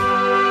right.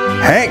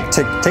 Hank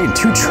taking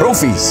 2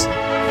 trophies.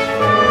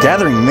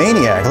 Gathering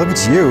Maniac, look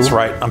at you. That's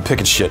right. I'm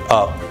picking shit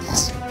up.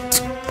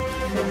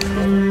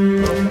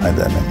 Hide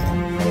that menu.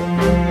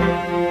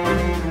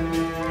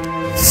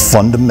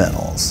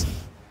 Fundamentals.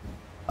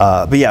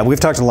 But yeah, we've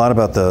talked a lot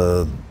about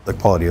the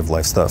quality of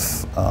life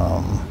stuff.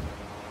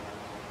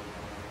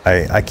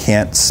 I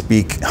can't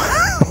speak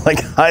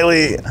like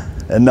highly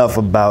enough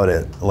about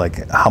it,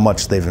 like how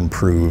much they've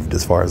improved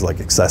as far as like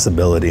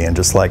accessibility and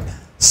just like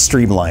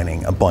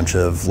streamlining a bunch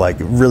of like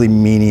really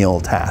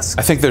menial tasks.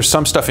 I think there's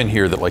some stuff in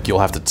here that like you'll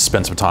have to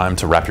spend some time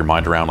to wrap your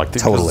mind around. Like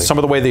Totally. some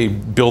of the way they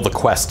build the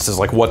quests is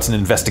like what's an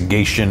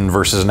investigation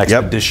versus an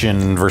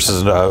expedition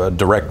versus a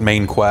direct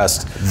main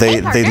quest.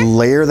 They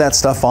layer that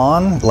stuff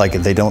on, like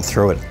they don't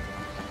throw it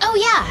Oh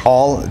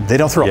yeah. they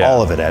don't throw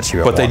all of it at you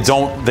at But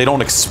once. they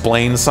don't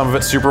explain some of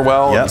it super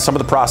well. Yep. And some of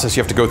the process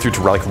you have to go through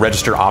to like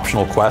register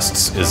optional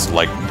quests is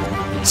like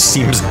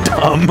seems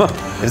dumb.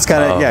 It's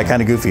kind of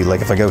kind of goofy.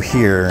 Like if I go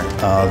here,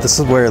 this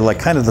is where like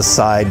kind of the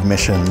side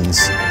missions.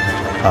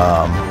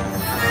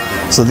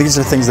 So these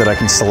are things that I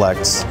can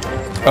select.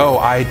 Oh,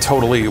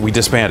 we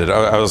disbanded.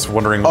 I was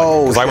wondering,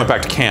 because I went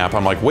back to camp.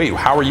 I'm like, wait,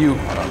 how are you?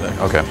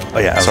 Okay. Oh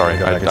yeah, Sorry, I was gonna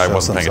go back and I show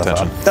wasn't some paying stuff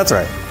attention. out. That's all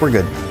right. We're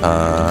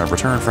good.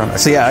 Return from.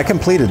 So yeah, I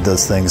completed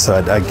those things. So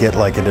I get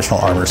like additional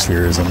armor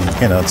spheres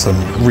and some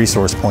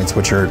resource points,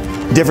 which are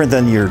different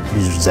than your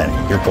Zen,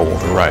 your gold.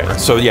 Or Right. whatever.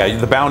 So yeah,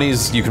 the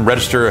bounties, you can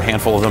register a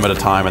handful of them at a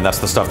time, and that's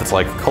the stuff that's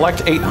like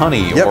collect 8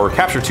 honey Yep. or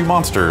capture 2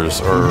 monsters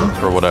or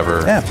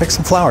whatever. Yeah, pick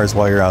some flowers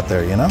while you're out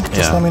there. Just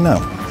Yeah. let me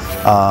know.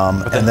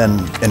 And then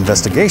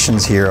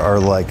investigations here are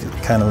like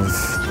kind of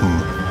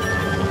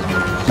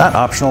not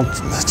optional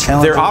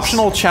challenges. They're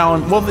optional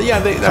challenge. Well,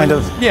 yeah, Kind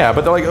of. Yeah,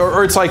 but they're like,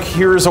 or it's like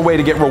here's a way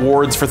to get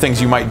rewards for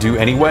things you might do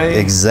anyway.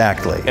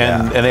 Exactly.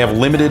 And they have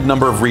limited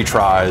number of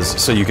retries,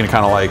 so you can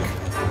kind of like.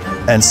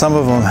 And some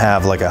of them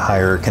have like a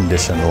higher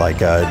condition, like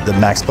the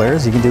max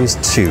players you can do is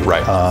 2.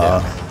 Right,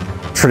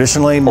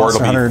 Traditionally, Monster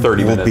it'll be Hunter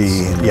 30 will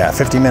be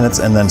 50 minutes,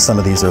 and then some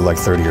of these are like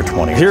 30 or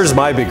 20. Here's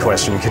my big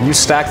question. Can you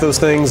stack those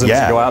things and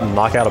just go out and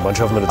knock out a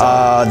bunch of them at a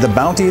time? The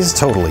bounties,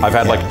 totally. I've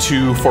had like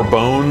 2 for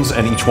bones,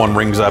 and each one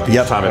rings up each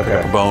time I pick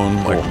up a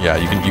bone. Like, yeah,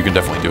 you can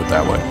definitely do it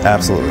that way.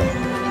 Absolutely.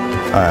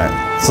 All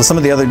right. So some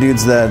of the other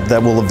dudes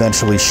that will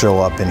eventually show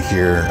up in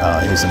here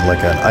using like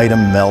an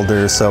item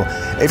melder. So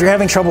if you're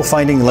having trouble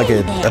finding like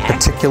a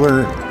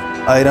particular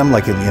item,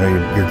 like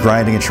you're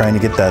grinding and trying to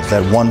get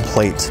that one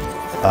plate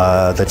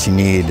that you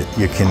need,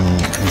 you can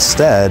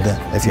instead,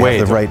 if you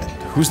have the right.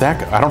 Who's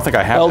that guy? I don't think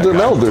I have Elder that guy.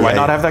 Melder. Do I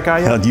not have that guy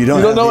yet? You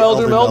don't know the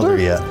Elder Melder?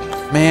 yet.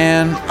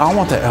 Man, I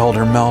want the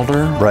Elder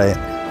Melder. Right.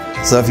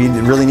 So if you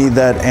really need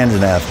that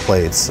Anjanath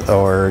plates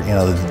or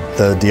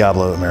the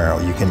Diablo Marrow,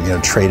 you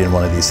can trade in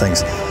one of these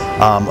things.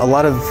 A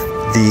lot of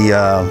the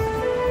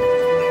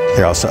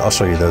here I'll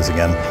show you those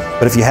again.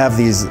 But if you have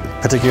these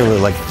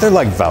particularly they're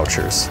like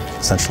vouchers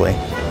essentially.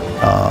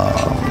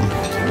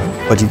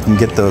 But you can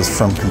get those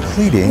from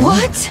completing.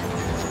 What?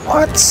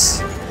 What?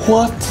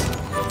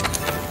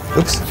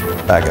 Oops,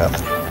 back up.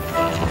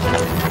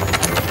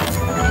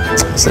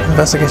 Is it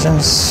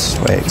investigations?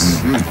 Wait.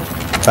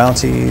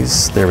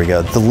 Bounties, there we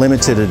go. The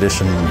limited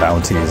edition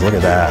bounties, look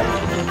at that.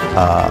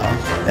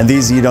 And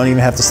these you don't even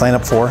have to sign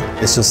up for.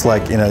 It's just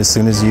like, as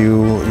soon as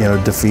you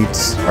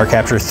defeat or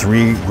capture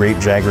 3 great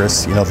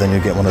Jagras, then you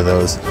get one of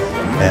those.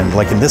 And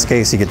like in this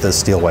case, you get the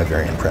Steel White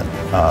variant print.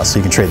 So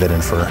you can trade that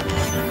in for,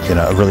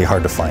 a really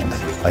hard to find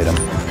item.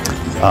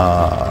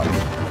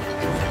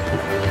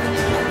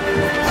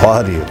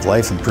 Quality of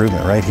life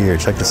improvement right here.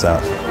 Check this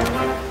out.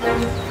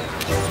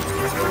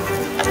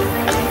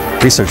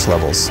 Research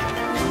levels.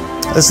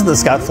 This is the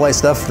Scoutfly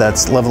stuff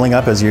that's leveling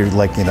up as you're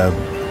looking at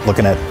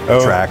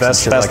tracks.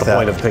 That's and shit like the that.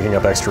 point of picking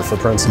up extra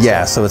footprints.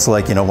 Yeah, so it's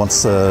like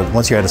once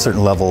you're at a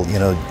certain level,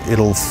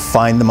 it'll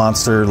find the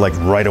monster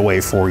right away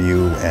for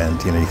you,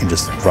 and you can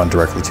just run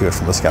directly to it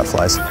from the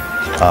Scoutflies.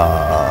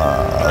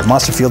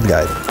 Monster Field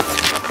Guide.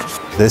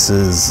 This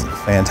is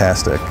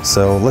fantastic.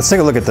 So let's take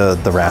a look at the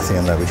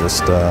Rathian that we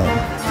just.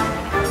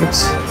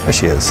 Oops, there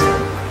she is.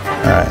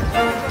 All right.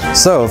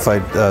 So if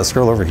I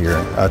scroll over here,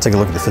 take a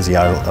look at the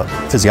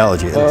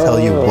physiology. It'll tell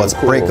you what's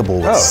breakable,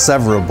 what's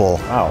severable,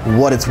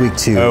 what it's weak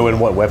to. Oh, and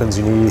what weapons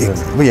you need.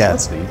 Yeah,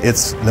 That's neat.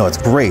 it's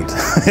great.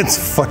 It's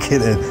fucking.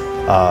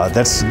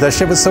 That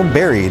shit was so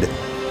buried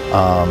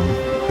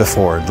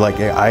before.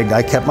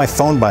 I kept my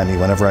phone by me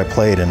whenever I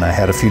played, and I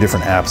had a few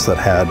different apps that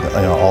had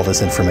all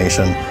this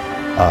information.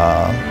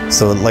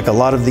 So a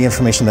lot of the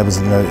information that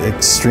was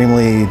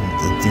extremely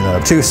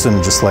obtuse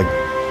and just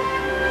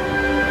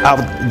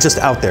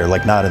out there,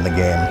 not in the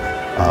game.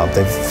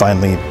 They've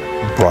finally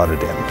brought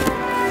it in.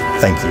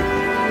 Thank you.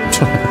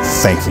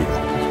 Thank you.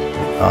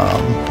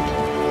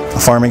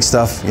 Farming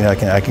stuff,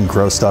 I can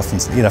grow stuff,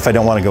 and if I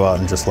don't want to go out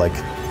and just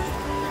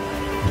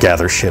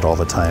gather shit all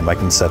the time, I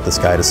can set this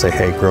guy to say,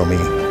 hey, grow me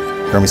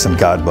some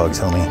god bugs,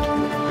 homie.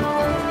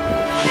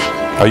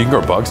 Oh, you can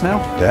grow bugs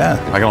now? Yeah.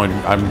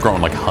 I'm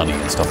growing honey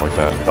and stuff like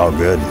that. All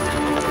good.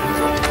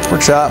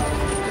 Workshop.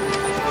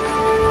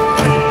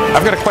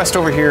 I've got a quest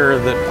over here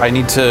that I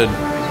need to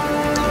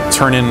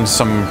turn in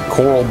some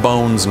coral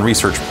bones and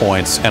research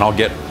points, and I'll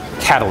get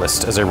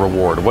Catalyst as a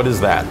reward. What is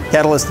that?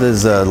 Catalyst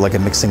is a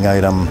mixing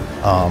item.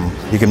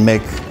 You can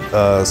make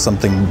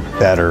something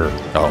better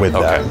with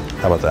that.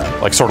 How about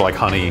that? Sort of like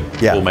honey.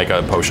 Yeah. Will make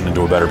a potion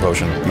into a better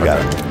potion. You got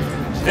it.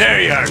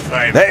 There you are,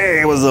 Simon.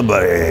 Hey, what's up,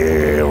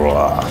 buddy?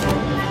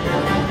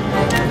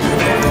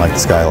 I like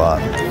this guy a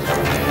lot.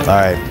 All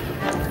right.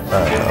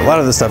 A lot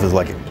of this stuff is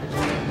late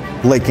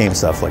game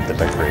stuff, like the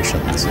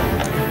decorations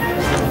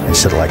and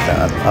shit like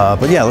that.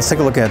 But yeah, let's take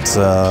a look at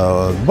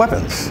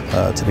weapons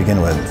to begin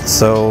with.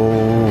 So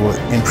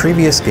in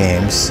previous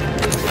games,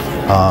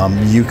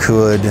 you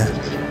could,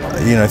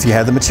 if you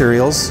had the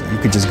materials, you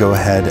could just go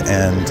ahead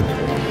and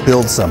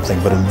build something.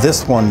 But in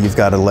this one, you've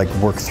got to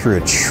work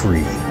through a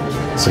tree.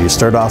 So you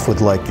start off with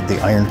the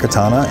iron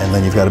katana, and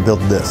then you've got to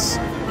build this.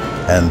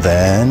 And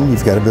then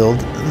you've got to build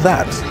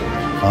that.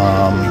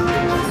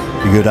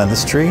 You go down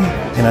this tree,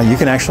 you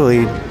can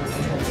actually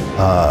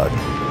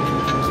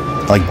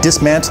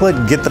dismantle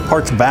it, get the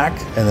parts back,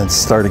 and then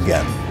start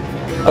again.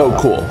 Oh,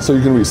 cool. So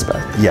you can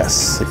respec.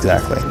 Yes,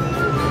 exactly.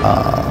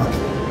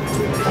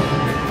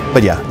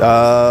 But yeah,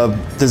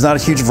 there's not a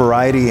huge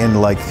variety in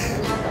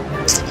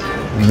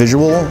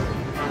visual.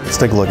 Let's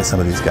take a look at some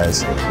of these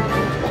guys.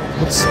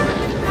 Oops.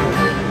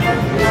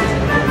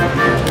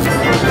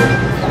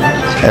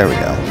 There we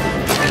go.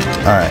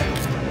 All right.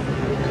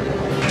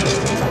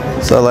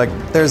 So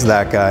there's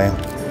that guy.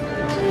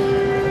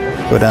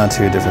 Go down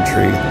to a different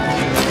tree.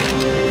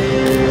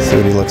 See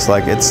what he looks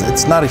like.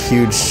 It's not a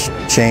huge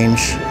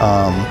change.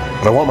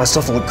 But I want my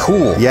stuff to look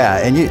cool. Yeah,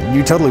 and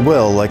you totally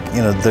will.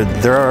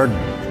 There are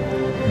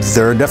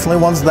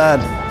definitely ones that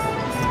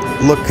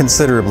look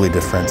considerably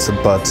different,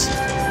 but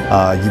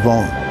you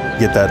won't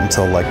get that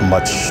until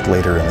much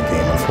later in the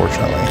game,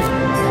 unfortunately.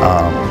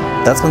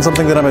 That's been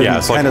something that I'm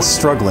kind of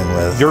struggling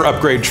with. Your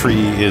upgrade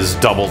tree is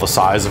double the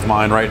size of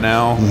mine right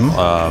now,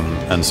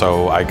 and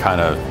so I kind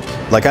of...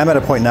 I'm at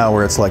a point now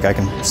where it's I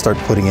can start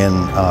putting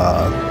in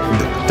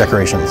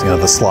decorations,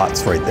 the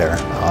slots right there,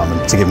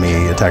 to give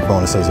me attack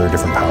bonuses or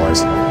different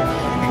powers.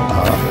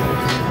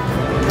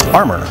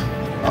 Armor.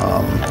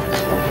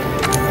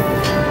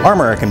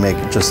 Armor I can make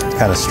just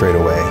kind of straight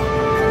away.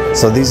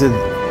 So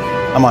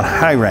I'm on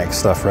high rank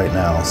stuff right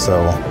now,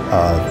 so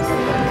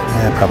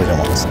I probably don't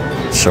want to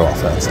show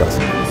off that stuff.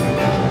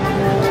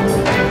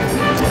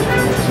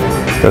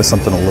 Go to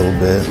something a little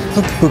bit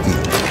hooky.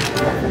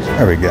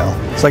 There we go.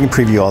 So I can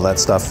preview all that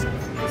stuff,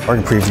 or I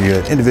can preview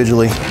it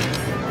individually.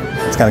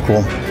 It's kind of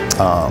cool.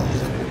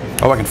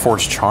 I can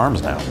forge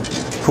charms now.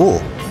 Cool.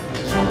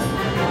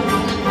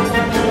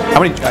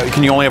 How many?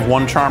 Can you only have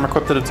one charm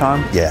equipped at a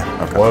time? Yeah.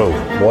 Okay. Whoa,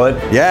 what?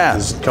 Yeah.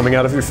 Is coming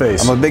out of your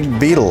face? I'm a big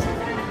beetle.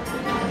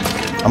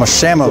 I'm a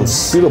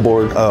Shamos.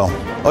 Beetleborg.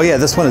 Oh yeah.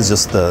 This one is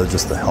just the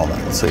helmet.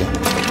 Let's see.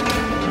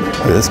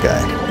 Look at this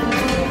guy.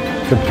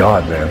 Good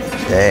God, man.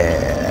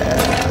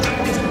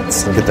 Yeah.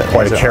 It's Get that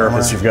quite a ninja carapace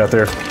armor. you've got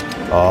there.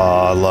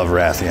 Oh, I love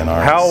Rathian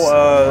armor.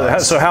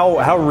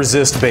 How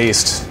resist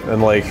based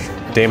and like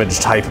damage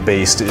type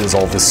based is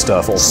all this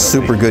stuff? Ultimately?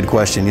 Super good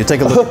question. You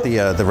take a look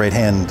at the right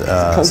hand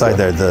side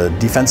there, the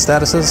defense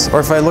statuses, or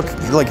if I look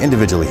like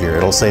individually here,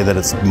 it'll say that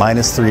it's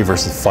 -3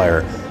 versus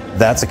fire.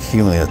 That's a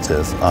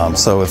cumulative.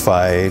 So if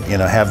I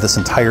have this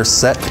entire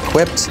set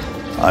equipped,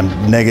 I'm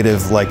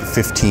negative like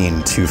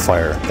 15 to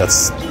fire.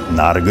 That's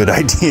not a good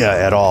idea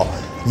at all.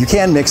 You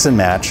can mix and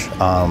match.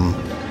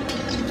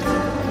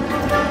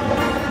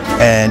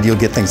 And you'll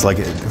get things like,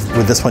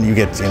 with this one you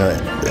get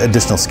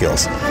additional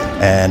skills,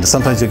 and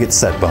sometimes you'll get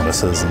set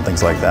bonuses and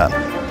things like that.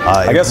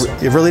 I guess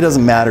it really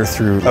doesn't matter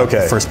through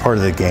the first part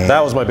of the game.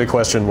 That was my big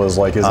question. Was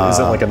like, is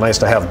it like a nice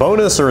to have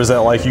bonus, or is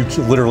that like you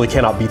literally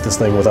cannot beat this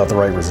thing without the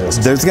right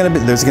resist? There's gonna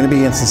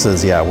be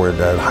instances, where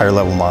at higher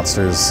level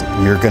monsters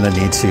you're gonna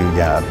need to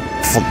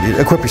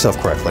equip yourself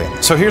correctly.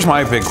 So here's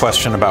my big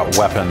question about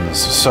weapons.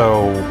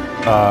 So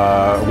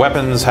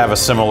weapons have a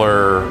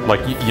similar,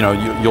 like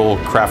you'll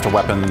craft a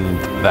weapon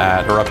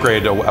or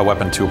upgrade a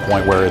weapon to a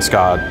point where it's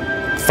got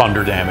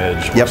thunder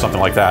damage or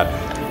something like that,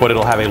 but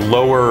it'll have a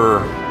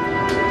lower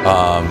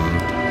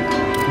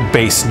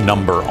base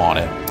number on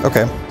it.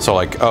 Okay. So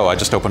like, I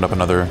just opened up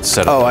another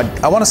set of...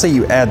 I want to say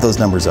you add those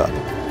numbers up.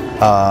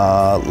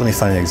 Let me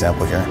find an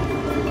example here.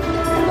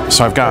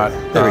 So I've got...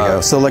 There we go.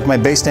 So like my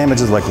base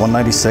damage is like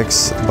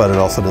 196, but it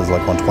also does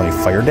like 120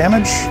 fire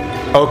damage.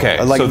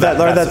 Okay, like so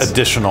that's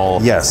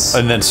additional. Yes.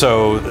 And then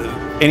so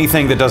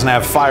anything that doesn't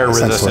have fire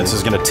resistance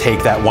is going to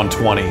take that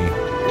 120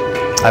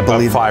 I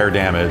believe fire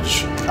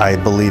damage. I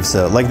believe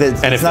so. Like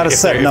And it's not a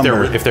set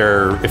number. If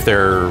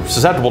they're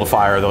susceptible to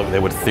fire, they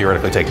would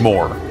theoretically take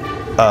more.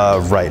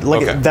 Right.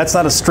 Like that's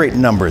not a straight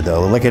number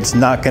though. Like it's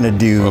not going to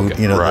do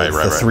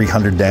the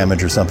 300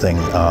 damage or something.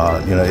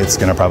 It's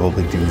going to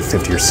probably do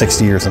 50 or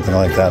 60 or something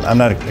like that. I'm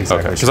not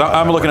exactly because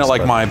I'm looking at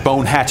like my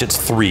bone hatchet's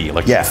 3,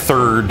 like the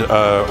third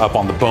up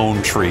on the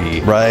bone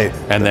tree. Right.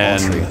 And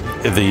then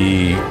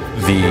the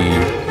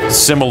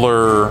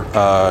similar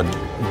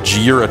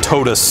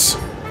Gyratotus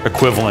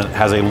equivalent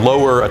has a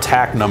lower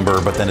attack number,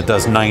 but then it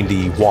does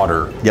 90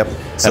 water. Yep.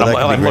 So and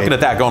I'm looking at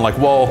that going like,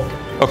 well,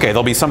 okay,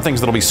 there'll be some things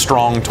that'll be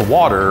strong to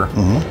water,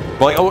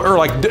 like, or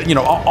like,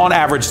 on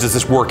average, does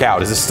this work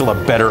out? Is this still a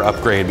better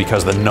upgrade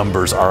because the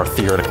numbers are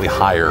theoretically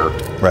higher?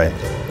 Right.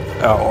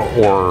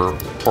 Or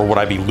would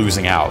I be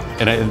losing out?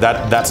 And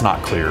that's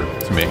not clear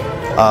to me.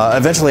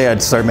 Eventually,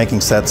 I'd start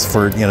making sets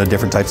for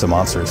different types of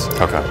monsters.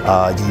 Okay.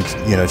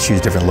 You choose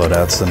different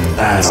loadouts and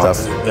stuff.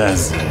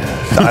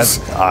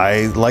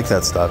 I like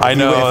that stuff. I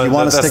know. If you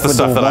want to stick with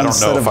the stuff that I one don't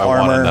set know of if I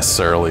want to armor,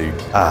 necessarily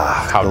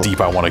how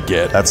deep I want to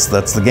get. That's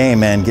the game,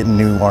 man. Getting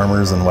new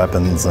armors and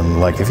weapons, and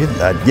like if you,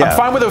 I'm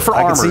fine with it for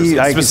armors.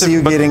 I can see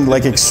you getting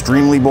like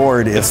extremely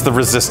bored. It's the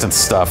resistance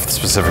stuff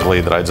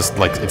specifically that I just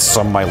like. It's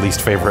some of my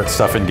least favorite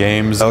stuff in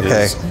games.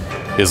 Okay.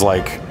 Is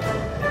like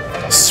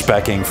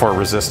specking for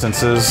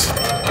resistances.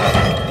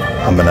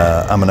 I'm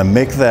gonna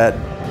make that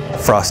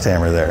frost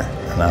hammer there,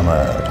 and I'm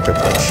gonna equip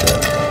that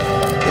shit.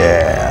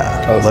 Yeah.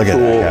 Look at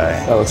that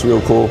guy. That looks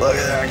real cool. Look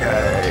at that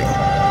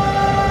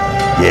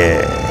guy.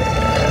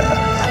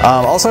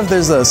 Yeah. Also, if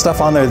there's stuff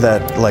on there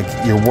that like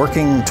you're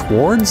working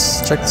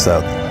towards, check this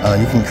out.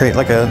 You can create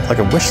like a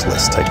wish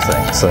list type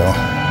thing. So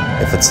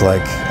if it's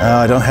like,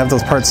 I don't have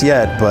those parts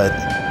yet, but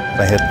if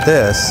I hit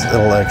this,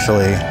 it'll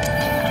actually.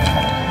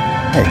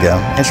 There you go.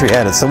 Entry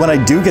added. So when I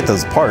do get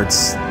those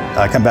parts,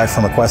 I come back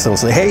from a quest, it'll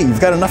say, hey, you've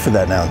got enough of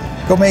that now.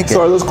 Go make it.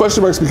 So are those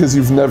question marks because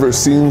you've never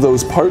seen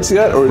those parts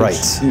yet? Or Right.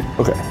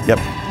 Okay. Yep.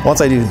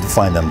 Once I do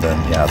find them, then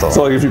yeah.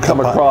 So like if you come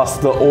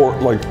across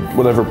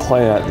whatever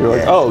plant, you're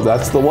like, oh,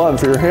 that's the one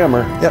for your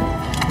hammer. Yep.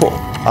 Cool.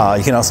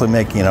 You can also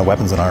make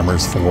weapons and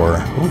armors for.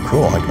 Oh,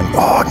 cool! I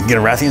can get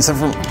a Rathian set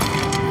from.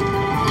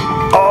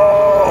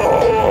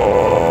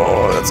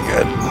 Oh, that's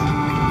good.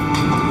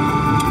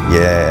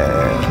 Yeah.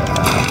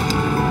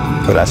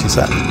 Kodachi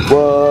set.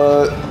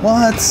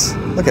 What?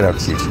 Look at how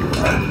cute you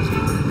are.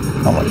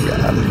 Oh my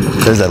god.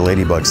 There's that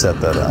ladybug set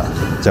that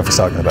Jeff was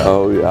talking about.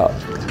 Oh yeah.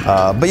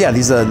 But yeah,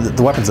 these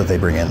the weapons that they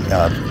bring in,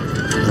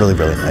 really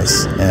really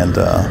nice, and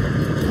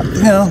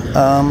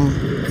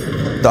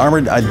the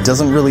armor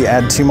doesn't really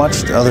add too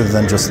much other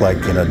than just like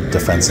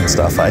defense and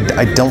stuff.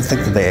 I don't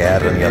think that they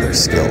add any other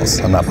skills.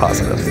 I'm not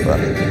positive, but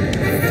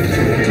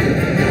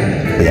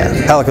yeah,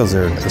 Palicos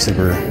are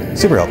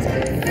super helpful.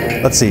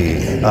 Let's see.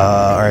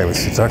 All right, we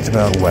talked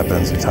about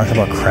weapons. We talked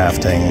about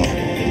crafting.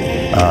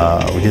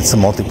 We did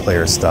some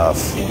multiplayer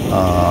stuff.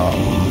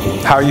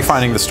 How are you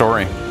finding the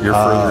story? You're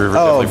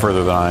definitely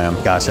further than I am.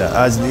 Gotcha.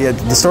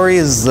 The story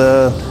is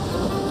the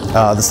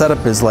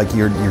setup is like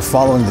you're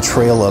following the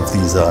trail of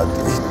these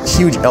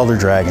huge elder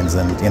dragons,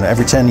 and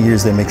every 10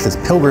 years they make this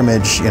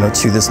pilgrimage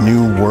to this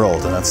new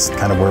world, and that's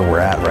kind of where we're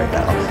at right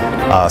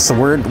now. So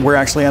we're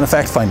actually on a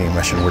fact-finding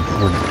mission. We're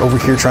over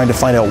here trying to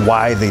find out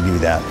why they do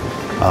that.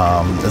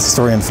 As the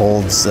story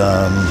unfolds,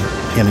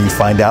 you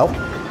find out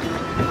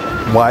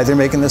why they're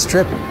making this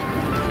trip.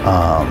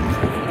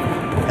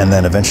 and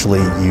then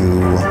eventually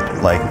you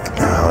like.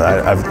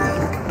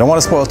 I don't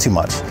want to spoil too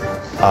much,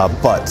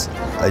 but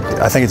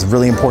I think it's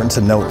really important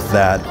to note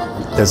that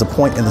there's a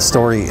point in the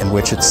story in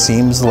which it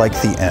seems like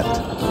the end,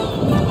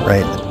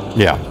 right?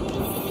 Yeah.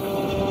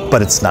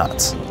 But it's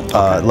not.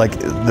 Like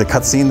the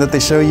cutscene that they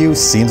show you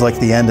seems like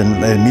the end,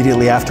 and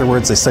immediately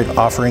afterwards they start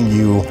offering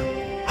you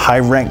high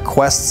rank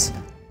quests,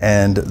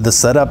 and the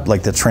setup,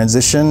 like the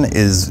transition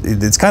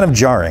it's kind of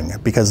jarring,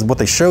 because what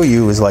they show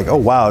you is like, oh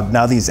wow,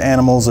 now these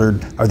animals or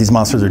these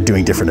monsters are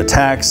doing different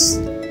attacks,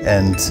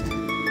 and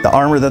the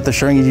armor that they're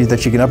showing you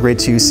that you can upgrade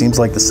to seems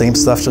like the same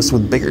stuff, just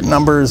with bigger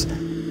numbers,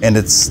 and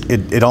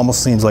it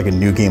almost seems like a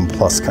new game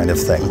plus kind of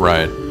thing.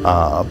 Right.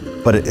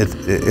 But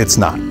it's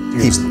not.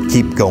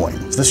 Keep going.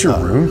 Is this your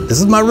room? This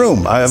is my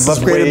room. I've This is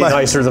upgraded way my.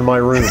 nicer than my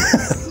room.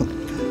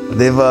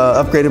 They've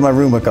upgraded my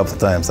room a couple of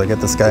times. I got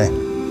this guy.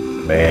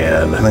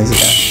 Man. Amazing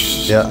guy.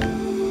 Yeah.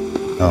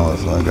 Oh,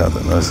 so I got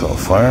the nice little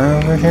fire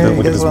over here.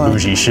 Look at this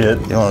bougie shit.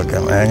 You want to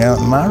come hang out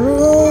in my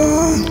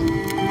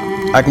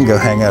room? I can go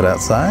hang out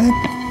outside.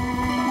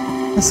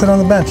 I sit on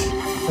the bench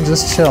and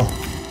just chill.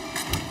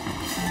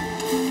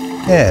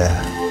 Yeah.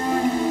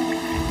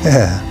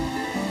 Yeah.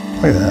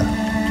 Look at that.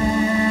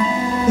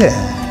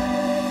 Yeah.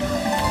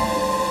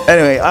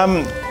 Anyway,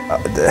 I'm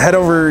head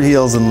over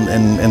heels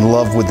in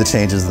love with the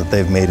changes that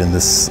they've made in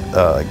this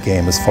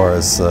game as far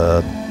as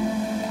the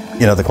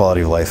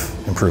quality of life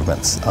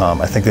improvements.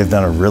 I think they've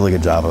done a really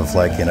good job of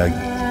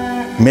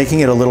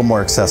making it a little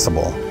more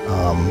accessible.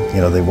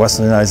 They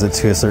westernized it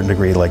to a certain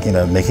degree,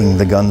 making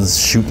the guns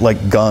shoot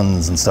like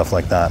guns and stuff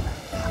like that.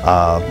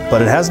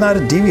 But it has not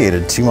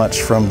deviated too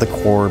much from the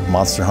core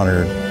Monster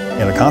Hunter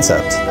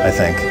concept, I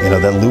think.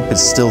 That loop is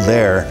still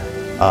there.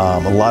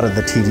 A lot of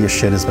the tedious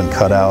shit has been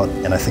cut out,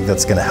 and I think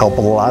that's going to help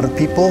a lot of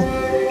people.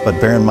 But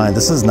bear in mind,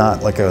 this is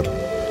not like a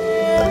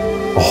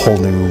whole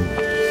new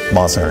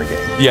Monster Hunter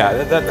game. Yeah,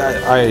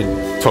 I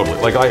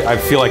totally. I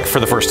feel like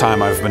for the first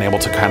time I've been able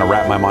to kind of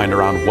wrap my mind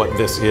around what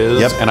this is.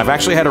 Yep. And I've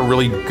actually had a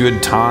really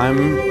good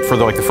time for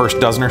the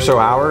first dozen or so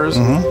hours,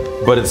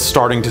 but it's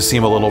starting to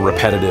seem a little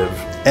repetitive.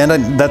 And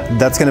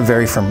that's going to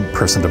vary from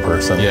person to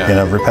person.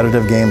 Yeah.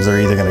 Repetitive games are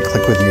either going to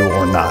click with you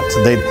or not.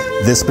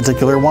 This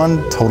particular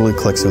one totally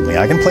clicks with me.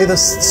 I can play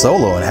this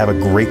solo and have a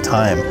great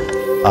time,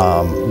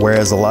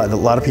 whereas a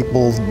lot of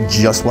people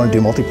just want to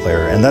do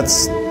multiplayer, and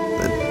that's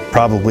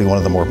probably one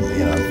of the more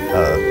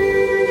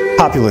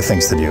popular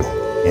things to do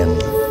in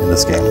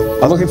this game.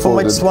 I'm looking People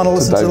might forward just want to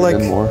listen to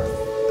more.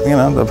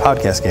 a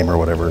podcast game or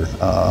whatever.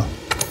 Oh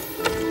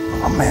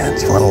man,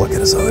 do you want to look at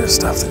his other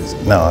stuff?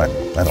 No, I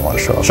don't want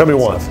to show off. Show me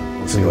one.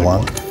 See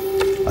one.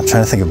 I'm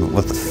trying to think of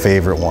what the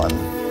favorite one,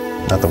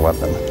 not the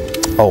weapon.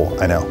 Oh,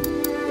 I know.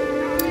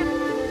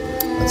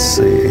 Let's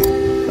see.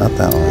 Not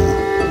that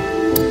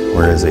one.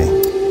 Where is he?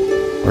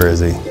 Where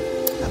is he?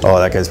 Oh,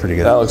 that guy's pretty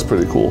good. That looks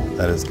pretty cool.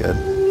 That is good.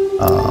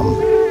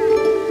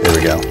 Here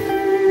we go.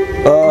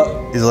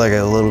 He's like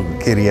a little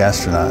kitty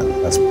astronaut.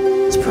 That's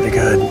pretty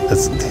good.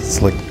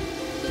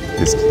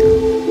 He's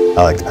cute.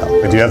 I like that.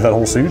 Do you have that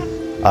whole suit?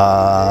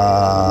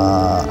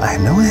 I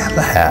know I have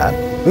the hat.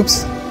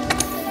 Oops.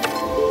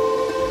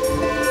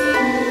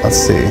 Let's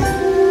see.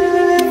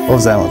 What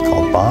was that one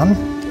called? Bond?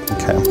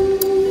 Okay.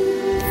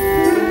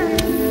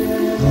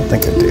 I don't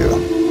think I do.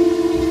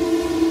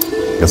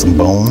 Got some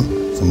bone,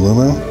 some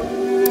Lulu.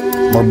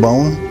 More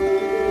bone?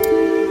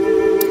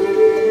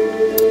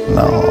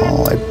 No,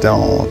 I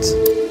don't.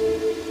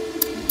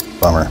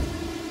 Bummer.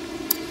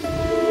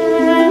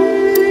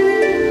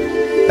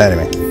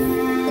 Anyway,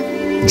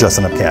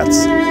 dressing up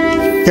cats.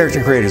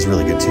 Character creator is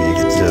really good too. You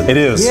get to. It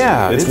is.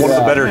 Yeah, it's one of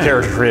the better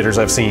character creators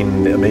I've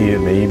seen,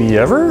 maybe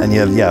ever. And you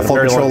have full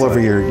very long control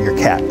over time. your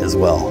cat as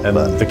well. And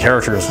the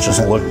characters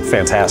just look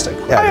fantastic.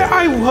 Yeah,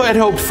 I had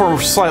hoped for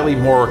slightly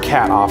more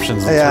cat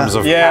options in terms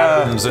of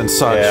patterns and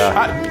such.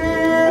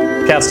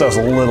 Yeah. Cat stuff's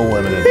a little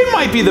limited. It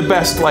might be the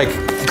best,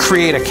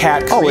 create a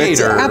cat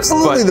creator. Oh, it's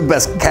absolutely the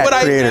best cat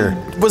creator.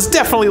 I was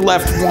definitely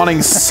left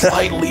wanting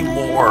slightly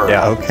more.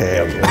 Yeah.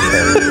 Okay.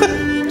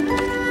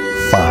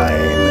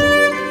 Fine.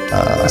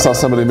 I saw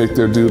somebody make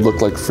their dude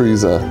look like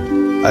Frieza.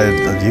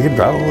 You could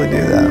probably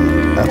do that.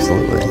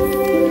 Absolutely.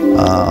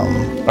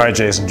 All right,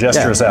 Jason,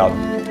 gesture us out.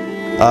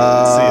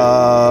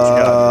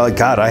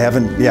 God, I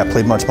haven't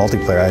played much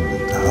multiplayer.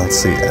 Let's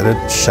see,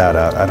 edit shout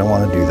out. I don't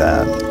want to do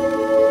that.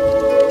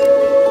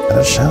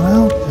 Edit shout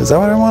out? Is that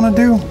what I want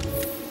to do?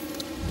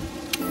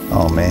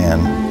 Oh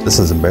man, this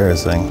is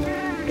embarrassing.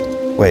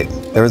 Wait,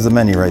 there was the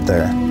menu right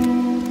there.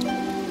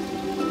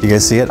 You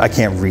guys see it? I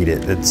can't read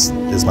it.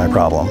 Is my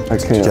problem. I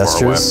can't.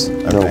 Gestures?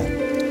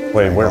 Okay.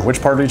 Wait,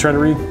 which part are you trying to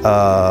read?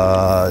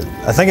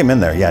 I think I'm in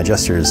there. Yeah,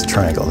 gestures,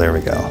 triangle. There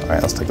we go. All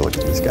right, let's take a look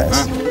at these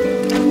guys.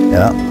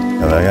 Yeah,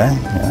 got that guy.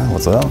 Yeah,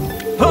 what's up?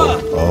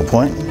 Oh,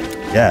 point.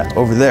 Yeah,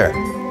 over there.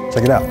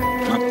 Check it out.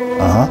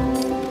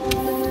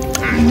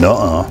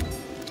 Nuh-uh.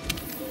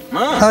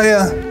 Oh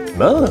yeah.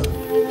 No.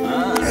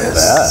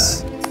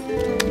 Yes.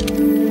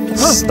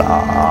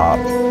 Stop.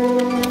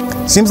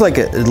 Seems like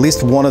at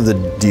least one of the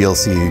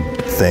DLC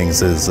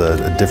things is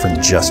a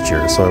different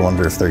gesture, so I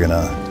wonder if they're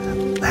gonna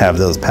have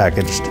those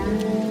packaged.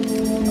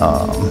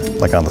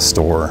 like on the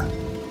store.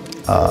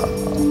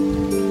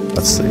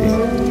 Let's see.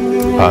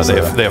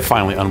 They have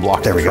finally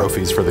unblocked the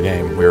trophies for the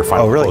game. We were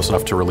finally close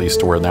enough to release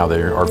to where now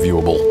they are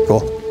viewable. Cool.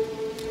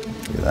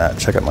 Look at that.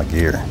 Check out my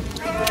gear.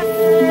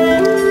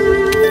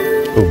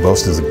 Oh,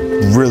 Boast is a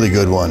really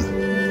good one.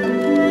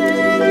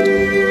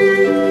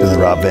 Doing the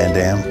Rob Van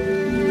Dam.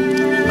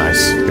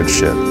 Nice. Good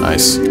shit.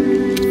 Nice.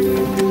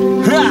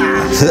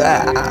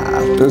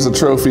 There's a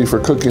trophy for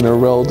cooking a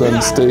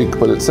well-done steak,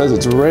 but it says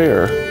it's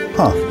rare.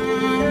 Huh.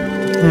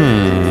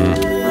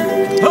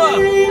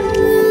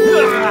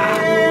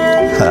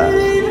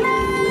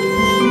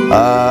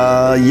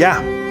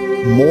 Yeah.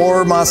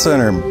 More Monster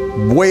Hunter.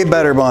 Way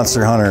better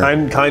Monster Hunter.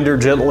 Kinder,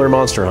 gentler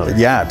Monster Hunter.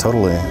 Yeah,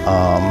 totally.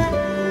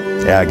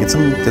 Yeah, get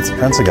some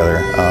friends together.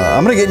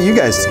 I'm gonna get you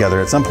guys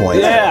together at some point.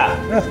 Yeah.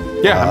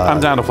 Yeah, I'm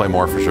down to play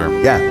more for sure.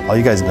 Yeah, all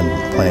you guys have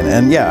been playing,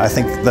 and yeah, I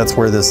think that's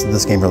where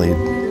this game really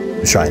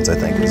shines. I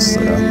think is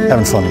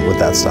having fun with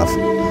that stuff.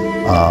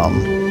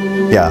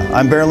 Yeah,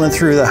 I'm barreling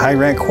through the high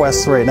rank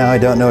quests right now. I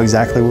don't know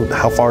exactly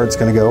how far it's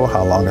going to go,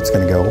 how long it's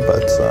going to go,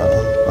 but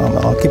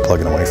I'll keep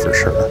plugging away for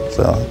sure.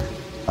 So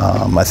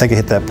I think I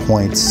hit that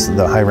point,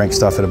 the high rank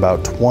stuff, at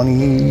about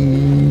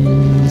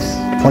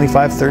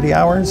 25, 30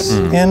 hours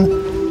in.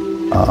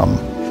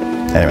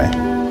 Anyway,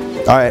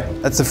 all right,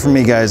 that's it for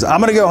me, guys. I'm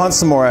gonna go hunt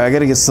some more. I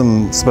gotta get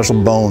some special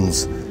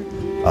bones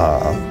so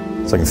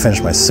I can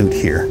finish my suit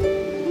here.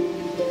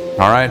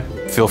 All right,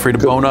 feel free to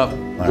bone up.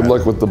 Good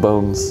luck with the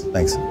bones.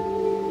 Thanks.